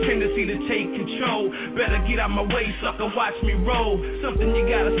have a tendency to take control. Better get out my way, sucker, watch me roll. Something you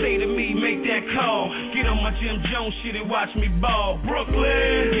gotta say to me, make that call. Get on my Jim Jones shit and watch me ball.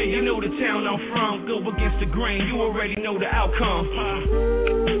 Brooklyn, yeah, you know the town I'm from. Go against the grain, you already know the outcome.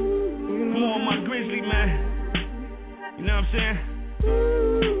 More on my Grizzly, man. You know what I'm saying?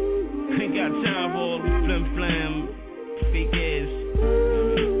 Ain't got time for all the flim flam, fake ass,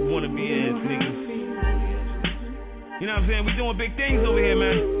 wanna be ass niggas. You know what I'm saying? We doing big things over here,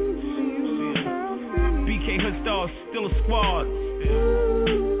 man. BK Hood Stars, still a squad.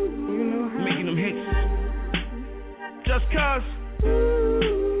 Making them hits. Just cause.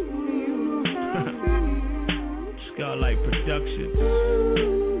 Scarlight Productions.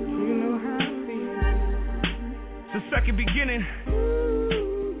 It's the second beginning.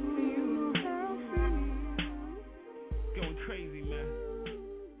 Going crazy, man.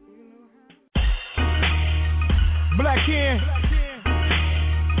 Black Hand.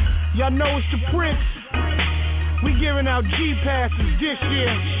 Y'all know it's the Prince. We giving out G-passes this year.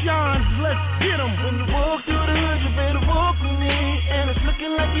 Sean's, let's get them. When you walk through the hood, you better walk with me. And it's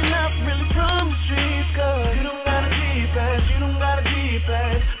looking like you're not really from the streets. Cause you don't got a G-pass, you don't got a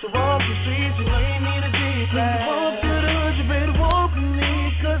G-pass. To walk the streets, you know you need a G-pass. When you walk through the hood, you better walk with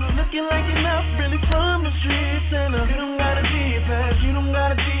me. Cause it's looking like you're not really from the streets. And you don't got a G-pass, you don't got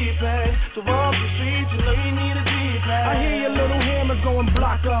a G-pass. To walk the streets, you know you need a G-pass. I hear your little hammer going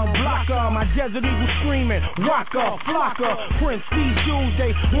blocker, blocker. My Desert Eagle screaming, rocker, flocker. Prince Steve Jules,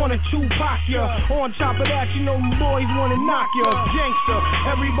 they wanna Tupac ya. On top of that, you know them boys wanna knock ya. Gangster,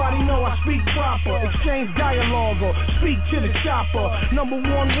 everybody know I speak proper. Exchange dialogue or speak to the chopper. Number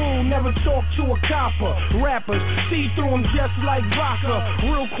one rule, never talk to a copper. Rappers, see through them just like vodka.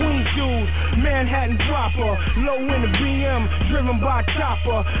 Real Queens dudes, Manhattan proper. Low in the BM, driven by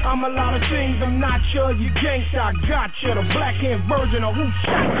chopper. I'm a lot of things, I'm not sure you gangsta. I got ya, the Black Hand version of who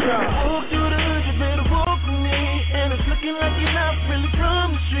shot ya. Walk through the hood, you better walk with me. And it's looking like you're not really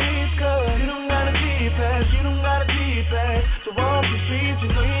from the streets. Cause you don't got a G-pass, you don't got a G-pass. To walk the streets, you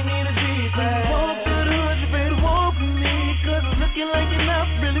know you need a G-pass. Walk through the hood, you better walk with me. Cause it's looking like you're not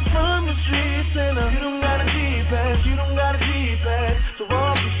really from the streets. And you don't got a G-pass, you don't got a G-pass. To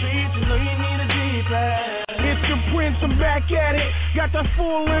walk the streets, you know you need a G-pass. It's the Prince, I'm back at it. Got that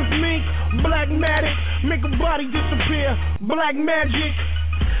full-length mink, black matic. Make a body disappear, black magic.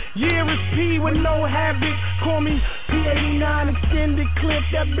 Yeah, it's P with no havoc. Call me P89 extended clip.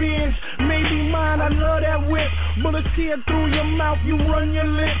 That Benz may be mine, I love that whip. Bullets tear through your mouth, you run your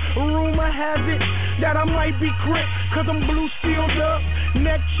lip. Rumor has it that I might be crit. Cause I'm blue sealed up,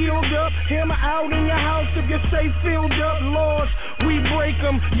 neck chilled up. Hammer out in your house if your safe filled up. Laws, we break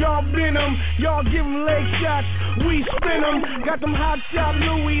them, y'all bend them. Y'all give them leg shots, we spin them. Got them hot shot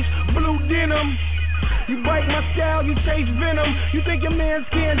Louis, blue denim. You bite my style, you taste venom. You think your mans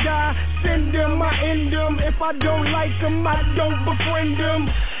can't die? Send them, I end them. If I don't like them, I don't befriend them.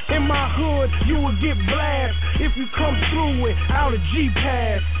 In my hood, you will get blast if you come through without a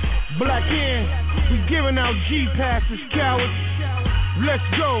G-pass. Black Hand, we giving out G-passes, cowards. Let's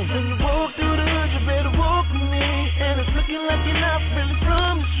go. When you walk through the hood, you better walk with me. And it's looking like you're not really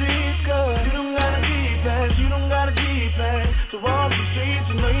from the streets. Cause you don't got a G-pass, you don't got a G-pass. To walk the streets,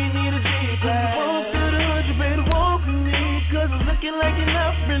 you know you need a G-pass. When you walk through the hood, you better walk with me. Cause it's looking like you're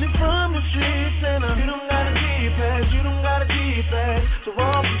not really from the streets. And you don't got a G-pass, you don't got a G-pass. To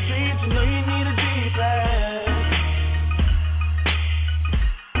walk the streets, you know you need a G-pass.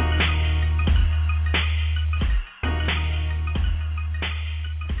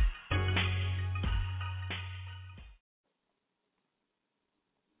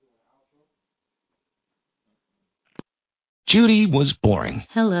 Judy was boring.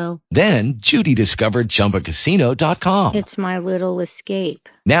 Hello. Then Judy discovered ChumbaCasino.com. It's my little escape.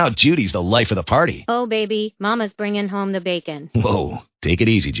 Now Judy's the life of the party. Oh, baby, mama's bringing home the bacon. Whoa, take it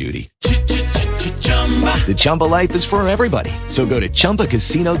easy, Judy. The Chumba life is for everybody. So go to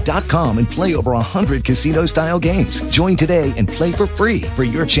ChumbaCasino.com and play over 100 casino-style games. Join today and play for free for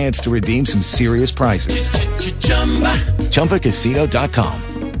your chance to redeem some serious prizes. ChumbaCasino.com.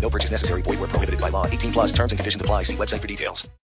 No purchase necessary. Void where prohibited by law. 18 plus terms and conditions apply. See website for details.